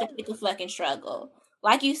 you have to pick a fucking struggle.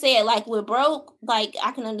 Like you said, like with broke, like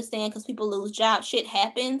I can understand because people lose jobs, shit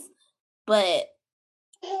happens. But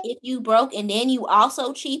if you broke and then you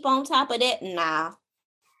also cheap on top of that, nah.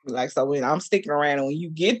 Like, so when I'm sticking around and when you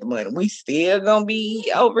get the money, we still gonna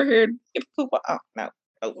be over here. Oh, no.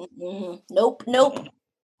 Nope.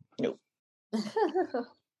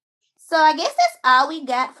 So I guess that's all we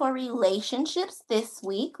got for relationships this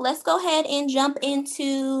week. Let's go ahead and jump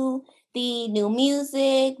into the new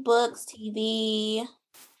music, books, TV,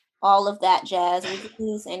 all of that jazz,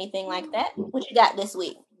 reviews, anything like that. What you got this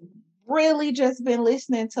week? Really just been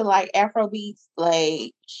listening to like Afrobeats,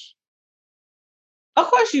 like of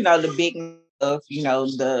course, the big stuff,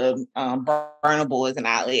 the Burna Boys and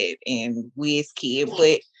Outlet and Wizkid,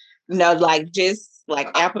 but like just like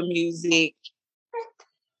Apple Music.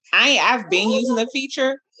 I've been using the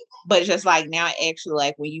feature, but just like now actually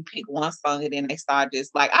like when you pick one song and then they start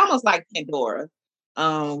just like almost like Pandora.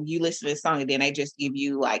 You listen to a song and then they just give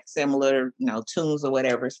you like similar, tunes or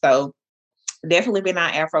whatever. So definitely been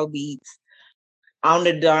on Afrobeats. On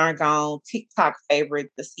the darn gone TikTok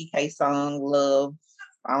favorite, the CK song Love.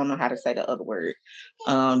 I don't know how to say the other word.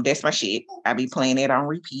 That's my shit. I be playing it on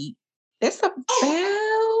repeat. That's about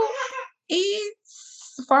it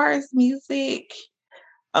as far as music.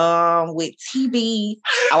 With TV,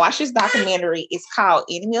 I watched this documentary. It's called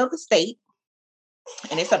Enemy of the State,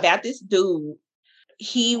 and it's about this dude.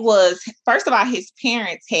 He was, first of all, his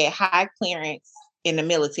parents had high clearance in the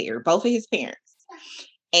military, both of his parents,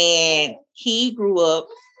 and he grew up,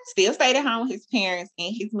 still stayed at home with his parents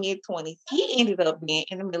in his mid-20s. He ended up being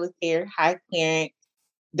in the military, high clearance.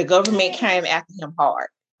 The government came after him hard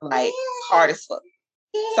as fuck.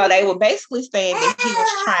 So they were basically saying that he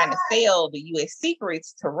was trying to sell the U.S.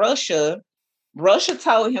 secrets to Russia. Russia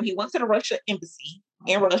told him, he went to the Russia embassy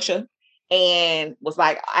in Russia and was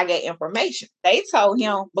like, I got information. They told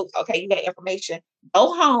him, okay, you got information.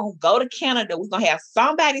 Go home, go to Canada. We're going to have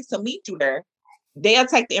somebody to meet you there. They'll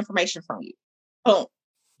take the information from you. Boom.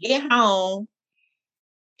 Get home.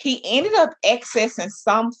 He ended up accessing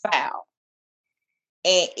some file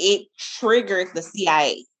and it triggered the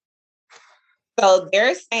CIA. So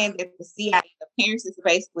they're saying that the CIA, the parents is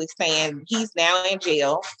basically saying he's now in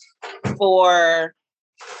jail for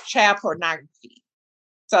child pornography.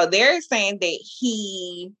 So they're saying that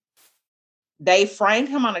they framed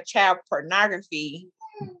him on a child pornography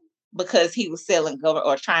because he was selling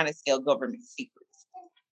or trying to sell government secrets.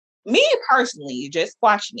 Me personally, just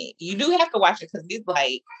watching it, you do have to watch it because it's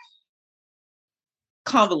like,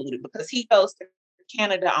 convoluted because he goes to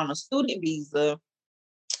Canada on a student visa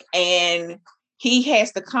and he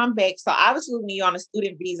has to come back. So obviously when you're on a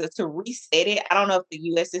student visa to reset it, I don't know if the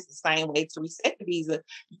US is the same way to reset the visa.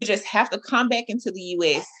 You just have to come back into the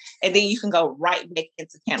US and then you can go right back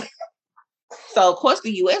into Canada. So of course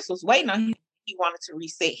the US was waiting on him. He wanted to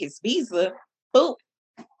reset his visa. Boom,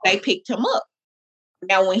 they picked him up.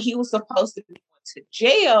 Now when he was supposed to be going to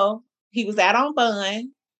jail, he was out on bond.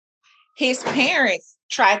 His parents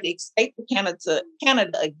tried to escape to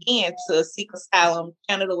Canada again to seek asylum.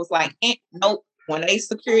 Canada was like, nope. When they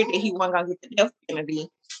secured that he wasn't going to get the death penalty,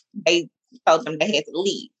 they told them they had to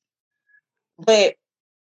leave. But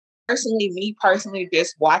me personally,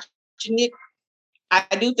 just watching it, I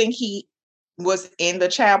do think he was in the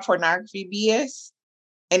child pornography BS.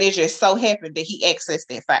 And it just so happened that he accessed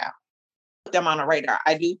that file. Put them on the radar.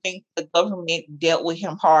 I do think the government dealt with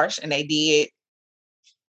him harsh and they did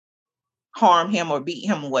harm him or beat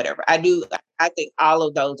him or whatever. I think all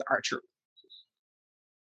of those are true.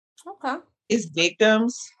 Okay. His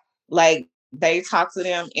victims, like they talk to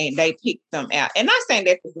them and they pick them out. And not saying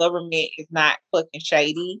that the government is not fucking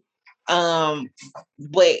shady,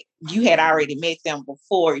 but you had already met them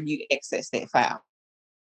before you accessed that file.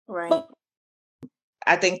 Right. But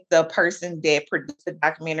I think the person that produced the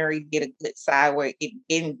documentary did a good side where it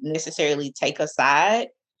didn't necessarily take a side.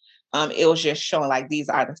 It was just showing like these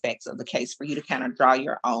are the facts of the case for you to kind of draw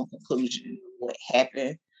your own conclusion of what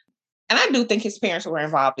happened. And I do think his parents were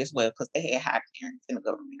involved as well because they had high parents in the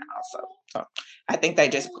government also. So I think they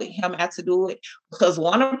just put him out to do it because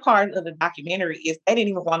one of the parts of the documentary is they didn't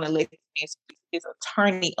even want to let his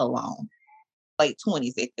attorney alone, late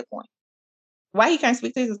 20s at that point. Why he can't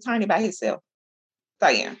speak to his attorney by himself? So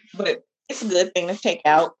yeah, but it's a good thing to check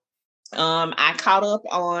out. I caught up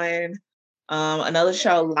on another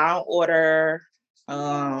show, Law and Order.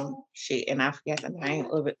 And I forget the name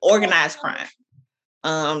of it. Organized Crime.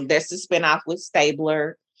 That's the spinoff with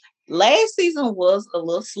Stabler. Last season was a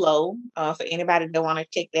little slow. For anybody that want to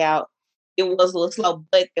check it out, it was a little slow,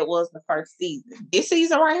 but it was the first season. This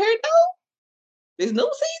season right here, though, this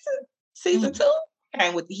new season 2,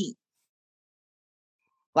 came with the heat.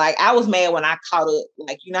 Like I was mad when I caught up.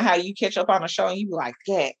 Like you know how you catch up on a show and you be like,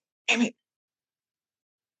 "God damn it,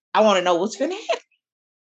 I want to know what's gonna happen."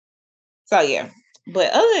 So yeah, but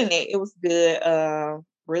other than that, it was good.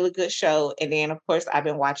 Really good show. And then of course I've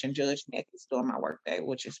been watching Judge Mathis during my workday,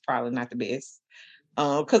 which is probably not the best.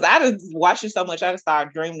 Because I just watched it so much, I just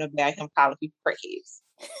started dreaming about him calling people crackheads.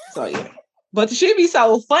 So yeah. But the shit be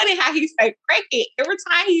so funny how he say crackhead. Every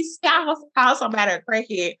time he calls somebody a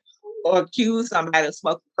crackhead or accuse somebody of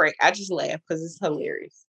smoking crack, I just laugh because it's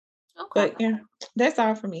hilarious. Okay. But yeah, that's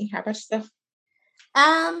all for me. How about yourself?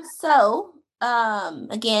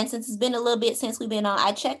 Again, since it's been a little bit since we've been on,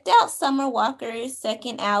 I checked out Summer Walker's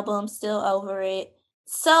second album, Still Over It.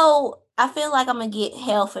 So I feel like I'm gonna get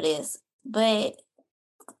hell for this, but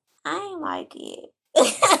I ain't like it.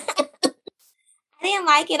 I didn't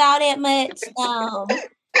like it all that much.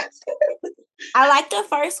 I like the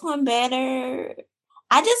first one better.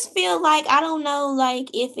 I just feel like I don't know, like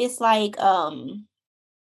if it's like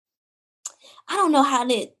I don't know how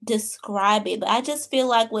to describe it, but I just feel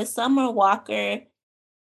like with Summer Walker,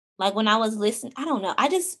 like when I was listening, I don't know. I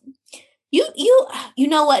just you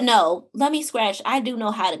know what? No, let me scratch. I do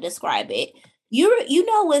know how to describe it. You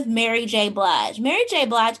know with Mary J. Blige. Mary J.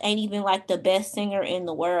 Blige ain't even like the best singer in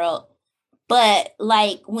the world. But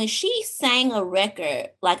like when she sang a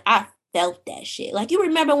record, like I felt that shit. Like you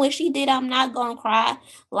remember when she did I'm Not Gonna Cry?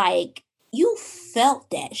 Like you felt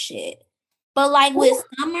that shit. But like with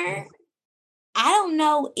Summer, I don't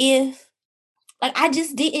know if like I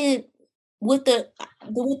just didn't with the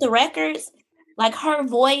records, like her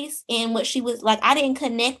voice and what she was like, I didn't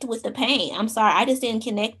connect with the pain. I'm sorry, I just didn't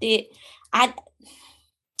connect it.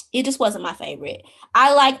 It just wasn't my favorite.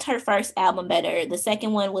 I liked her first album better. The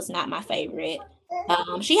second one was not my favorite.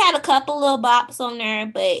 She had a couple little bops on there,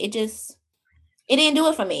 but it didn't do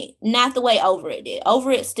it for me. Not the way Over It did.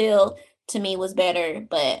 Over It still to me was better,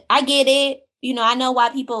 but I get it. You know, I know why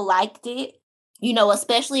people liked it. You know,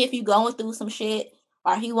 especially if you going through some shit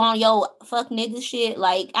or if you on your fuck nigga shit,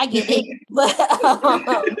 like I get it.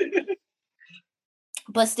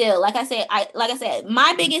 But still, like I said,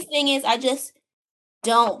 my biggest thing is I just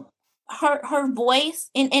don't her voice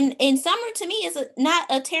and Summer to me is not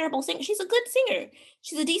a terrible singer. She's a good singer.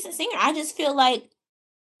 She's a decent singer. I just feel like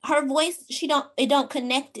her voice, it don't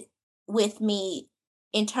connect with me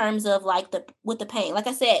in terms of like with the pain. Like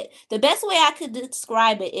I said, the best way I could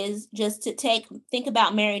describe it is just to think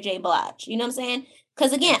about Mary J. Blige. You know what I'm saying?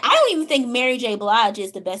 Because again, I don't even think Mary J. Blige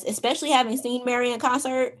is the best, especially having seen Mary in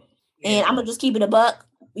concert. And I'm gonna just keep it a buck.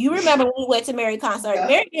 You remember when we went to Mary concert? Yeah.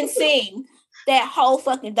 Mary didn't sing that whole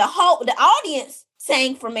the audience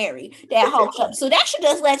sang for Mary that whole show. So that should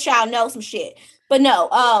just let y'all know some shit. But no,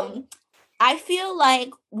 I feel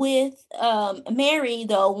like with Mary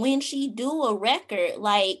though, when she do a record,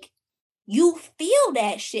 like you feel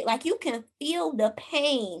that shit. Like you can feel the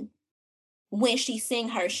pain when she sing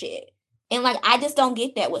her shit. And like I just don't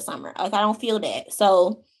get that with Summer. Like I don't feel that.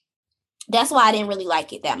 So that's why I didn't really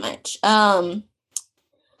like it that much.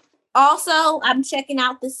 Also, I'm checking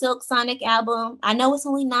out the Silk Sonic album. I know it's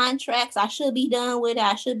only 9 tracks. I should be done with it.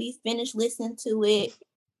 I should be finished listening to it.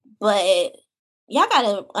 But y'all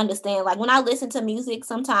gotta understand, like when I listen to music,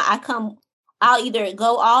 sometimes I'll either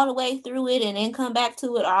go all the way through it and then come back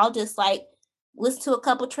to it, or I'll just like listen to a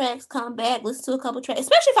couple tracks, come back, listen to a couple tracks.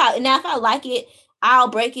 Especially if I like it, I'll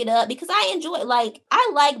break it up because I enjoy it. Like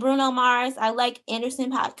I like Bruno Mars, I like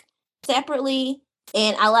Anderson .Paak separately,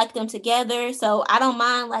 and I like them together. So I don't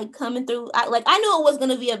mind like coming through. I knew it was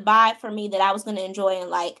gonna be a vibe for me that I was gonna enjoy and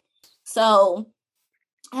like. So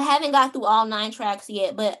I haven't got through all 9 tracks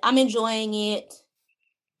yet, but I'm enjoying it.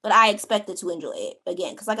 But I expected to enjoy it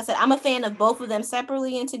again because, like I said, I'm a fan of both of them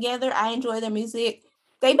separately and together. I enjoy their music.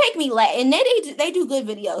 They make me laugh, and they do good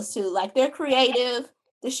videos too. Like they're creative.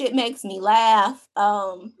 The shit makes me laugh.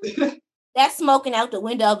 That smoking out the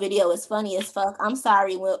window video is funny as fuck. I'm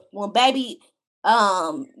sorry when baby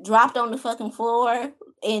dropped on the fucking floor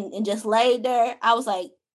and just laid there. I was like,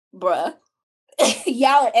 bruh,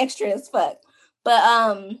 y'all are extra as fuck. But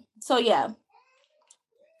so yeah.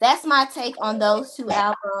 That's my take on those 2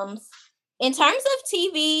 albums. In terms of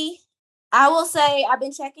TV, I will say I've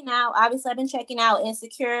been checking out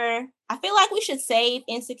Insecure. I feel like we should save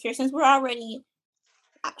Insecure since we're already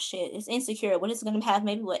it's Insecure. What is it going to have?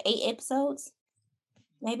 Maybe 8 episodes?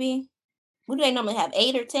 Maybe. What do they normally have?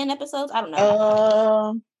 8 or 10 episodes? I don't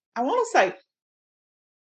know. I want to say,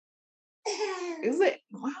 is it?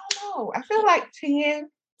 I don't know. I feel like 10.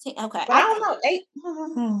 Okay, but I don't know. 8.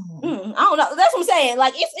 I don't know. That's what I'm saying.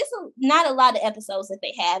 Like it's not a lot of episodes that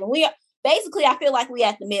they have, and we are basically. I feel like we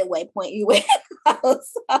at the midway point.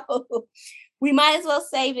 So we might as well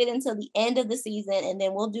save it until the end of the season, and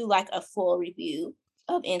then we'll do like a full review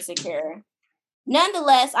of Insecure.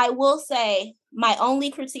 Nonetheless, I will say my only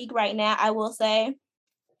critique right now. I will say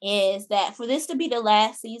is that for this to be the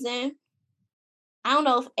last season, I don't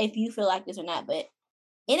know if you feel like this or not, but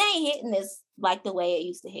it ain't hitting this like the way it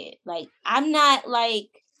used to hit. Like I'm not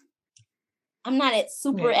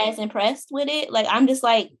super as impressed with it. Like I'm just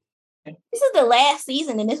like, this is the last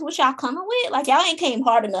season and this is what y'all coming with. Like y'all ain't came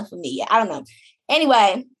hard enough for me. I don't know.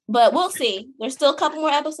 Anyway, but we'll see. There's still a couple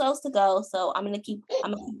more episodes to go, so I'm gonna keep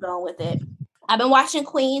going with it. I've been watching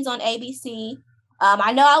Queens on ABC.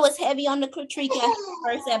 I know I was heavy on the critique after the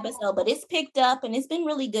first episode, but it's picked up and it's been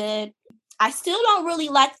really good. I still don't really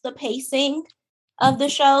like the pacing of the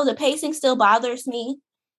show. The pacing still bothers me,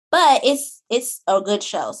 but it's a good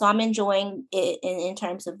show, so I'm enjoying it in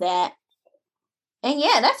terms of that. And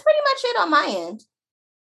yeah, that's pretty much it on my end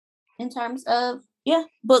in terms of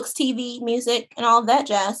books, TV, music, and all of that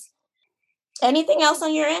jazz. Anything else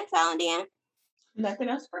on your end, Valentina? Nothing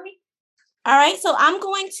else for me. All right, so I'm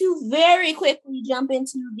going to very quickly jump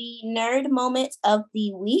into the nerd moment of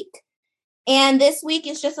the week, and this week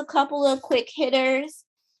is just a couple of quick hitters.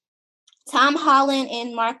 Tom Holland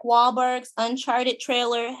and Mark Wahlberg's Uncharted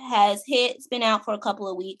trailer has hit. It's been out for a couple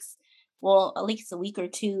of weeks. Well, at least a week or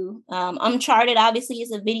two. Uncharted obviously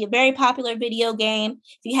is a very popular video game.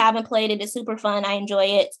 If you haven't played it, it's super fun. I enjoy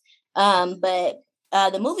it. But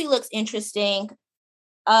the movie looks interesting.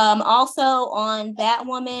 Also on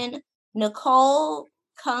Batwoman, Nicole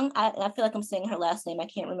Kung. I feel like I'm saying her last name. I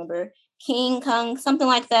can't remember. King Kung, something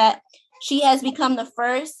like that. She has become the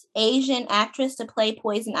first Asian actress to play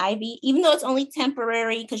Poison Ivy, even though it's only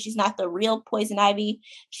temporary because she's not the real Poison Ivy.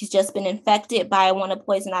 She's just been infected by one of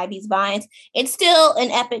Poison Ivy's vines. It's still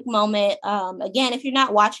an epic moment. Again, if you're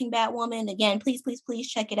not watching Batwoman, again, please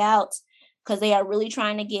check it out because they are really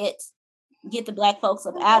trying to get the Black folks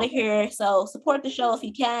up out of here. So support the show if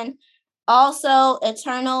you can. Also,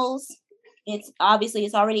 Eternals. It's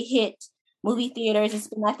already hit movie theaters. It's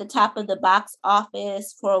been at the top of the box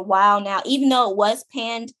office for a while now, even though it was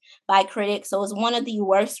panned by critics. So it was one of the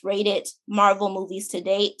worst rated Marvel movies to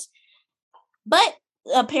date. But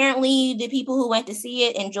apparently the people who went to see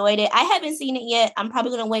it enjoyed it. I haven't seen it yet. I'm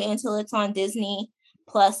probably going to wait until it's on Disney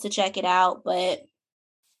Plus to check it out. But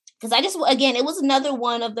because it was another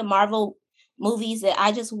one of the Marvel movies that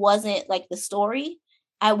I just wasn't like the story.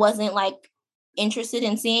 I wasn't like interested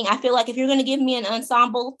in seeing. I feel like if you're going to give me an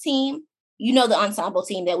ensemble team, the ensemble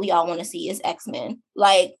team that we all want to see is X-Men.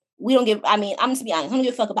 Like we don't give, I mean, I'm just be honest, I don't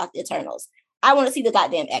give a fuck about the Eternals. I want to see the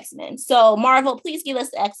goddamn X-Men. So Marvel, please give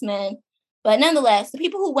us the X-Men. But nonetheless, the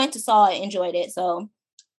people who went to saw it enjoyed it. So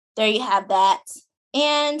there you have that.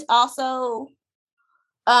 And also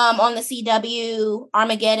on the CW,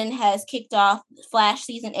 Armageddon has kicked off. Flash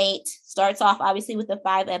season 8 starts off obviously with the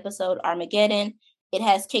 5-episode Armageddon. It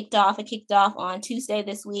has kicked off. It kicked off on Tuesday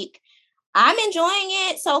this week. I'm enjoying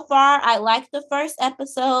it so far. I like the first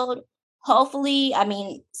episode. Hopefully, I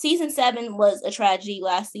mean, season 7 was a tragedy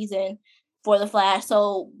last season for the Flash.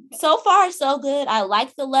 So far, so good. I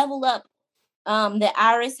like the level up that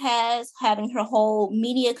Iris has, having her whole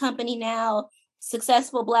media company now.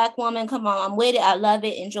 Successful Black woman. Come on, I'm with it. I love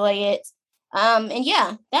it. Enjoy it. And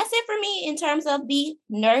yeah, that's it for me in terms of the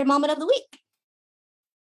nerd moment of the week.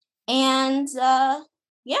 And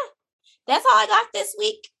yeah, that's all I got this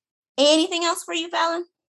week. Anything else for you, Fallon?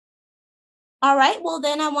 All right. Well,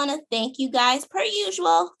 then I want to thank you guys, per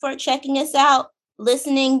usual, for checking us out,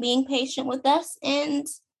 listening, being patient with us. And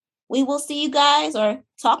we will see you guys or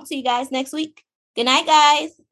talk to you guys next week. Good night, guys.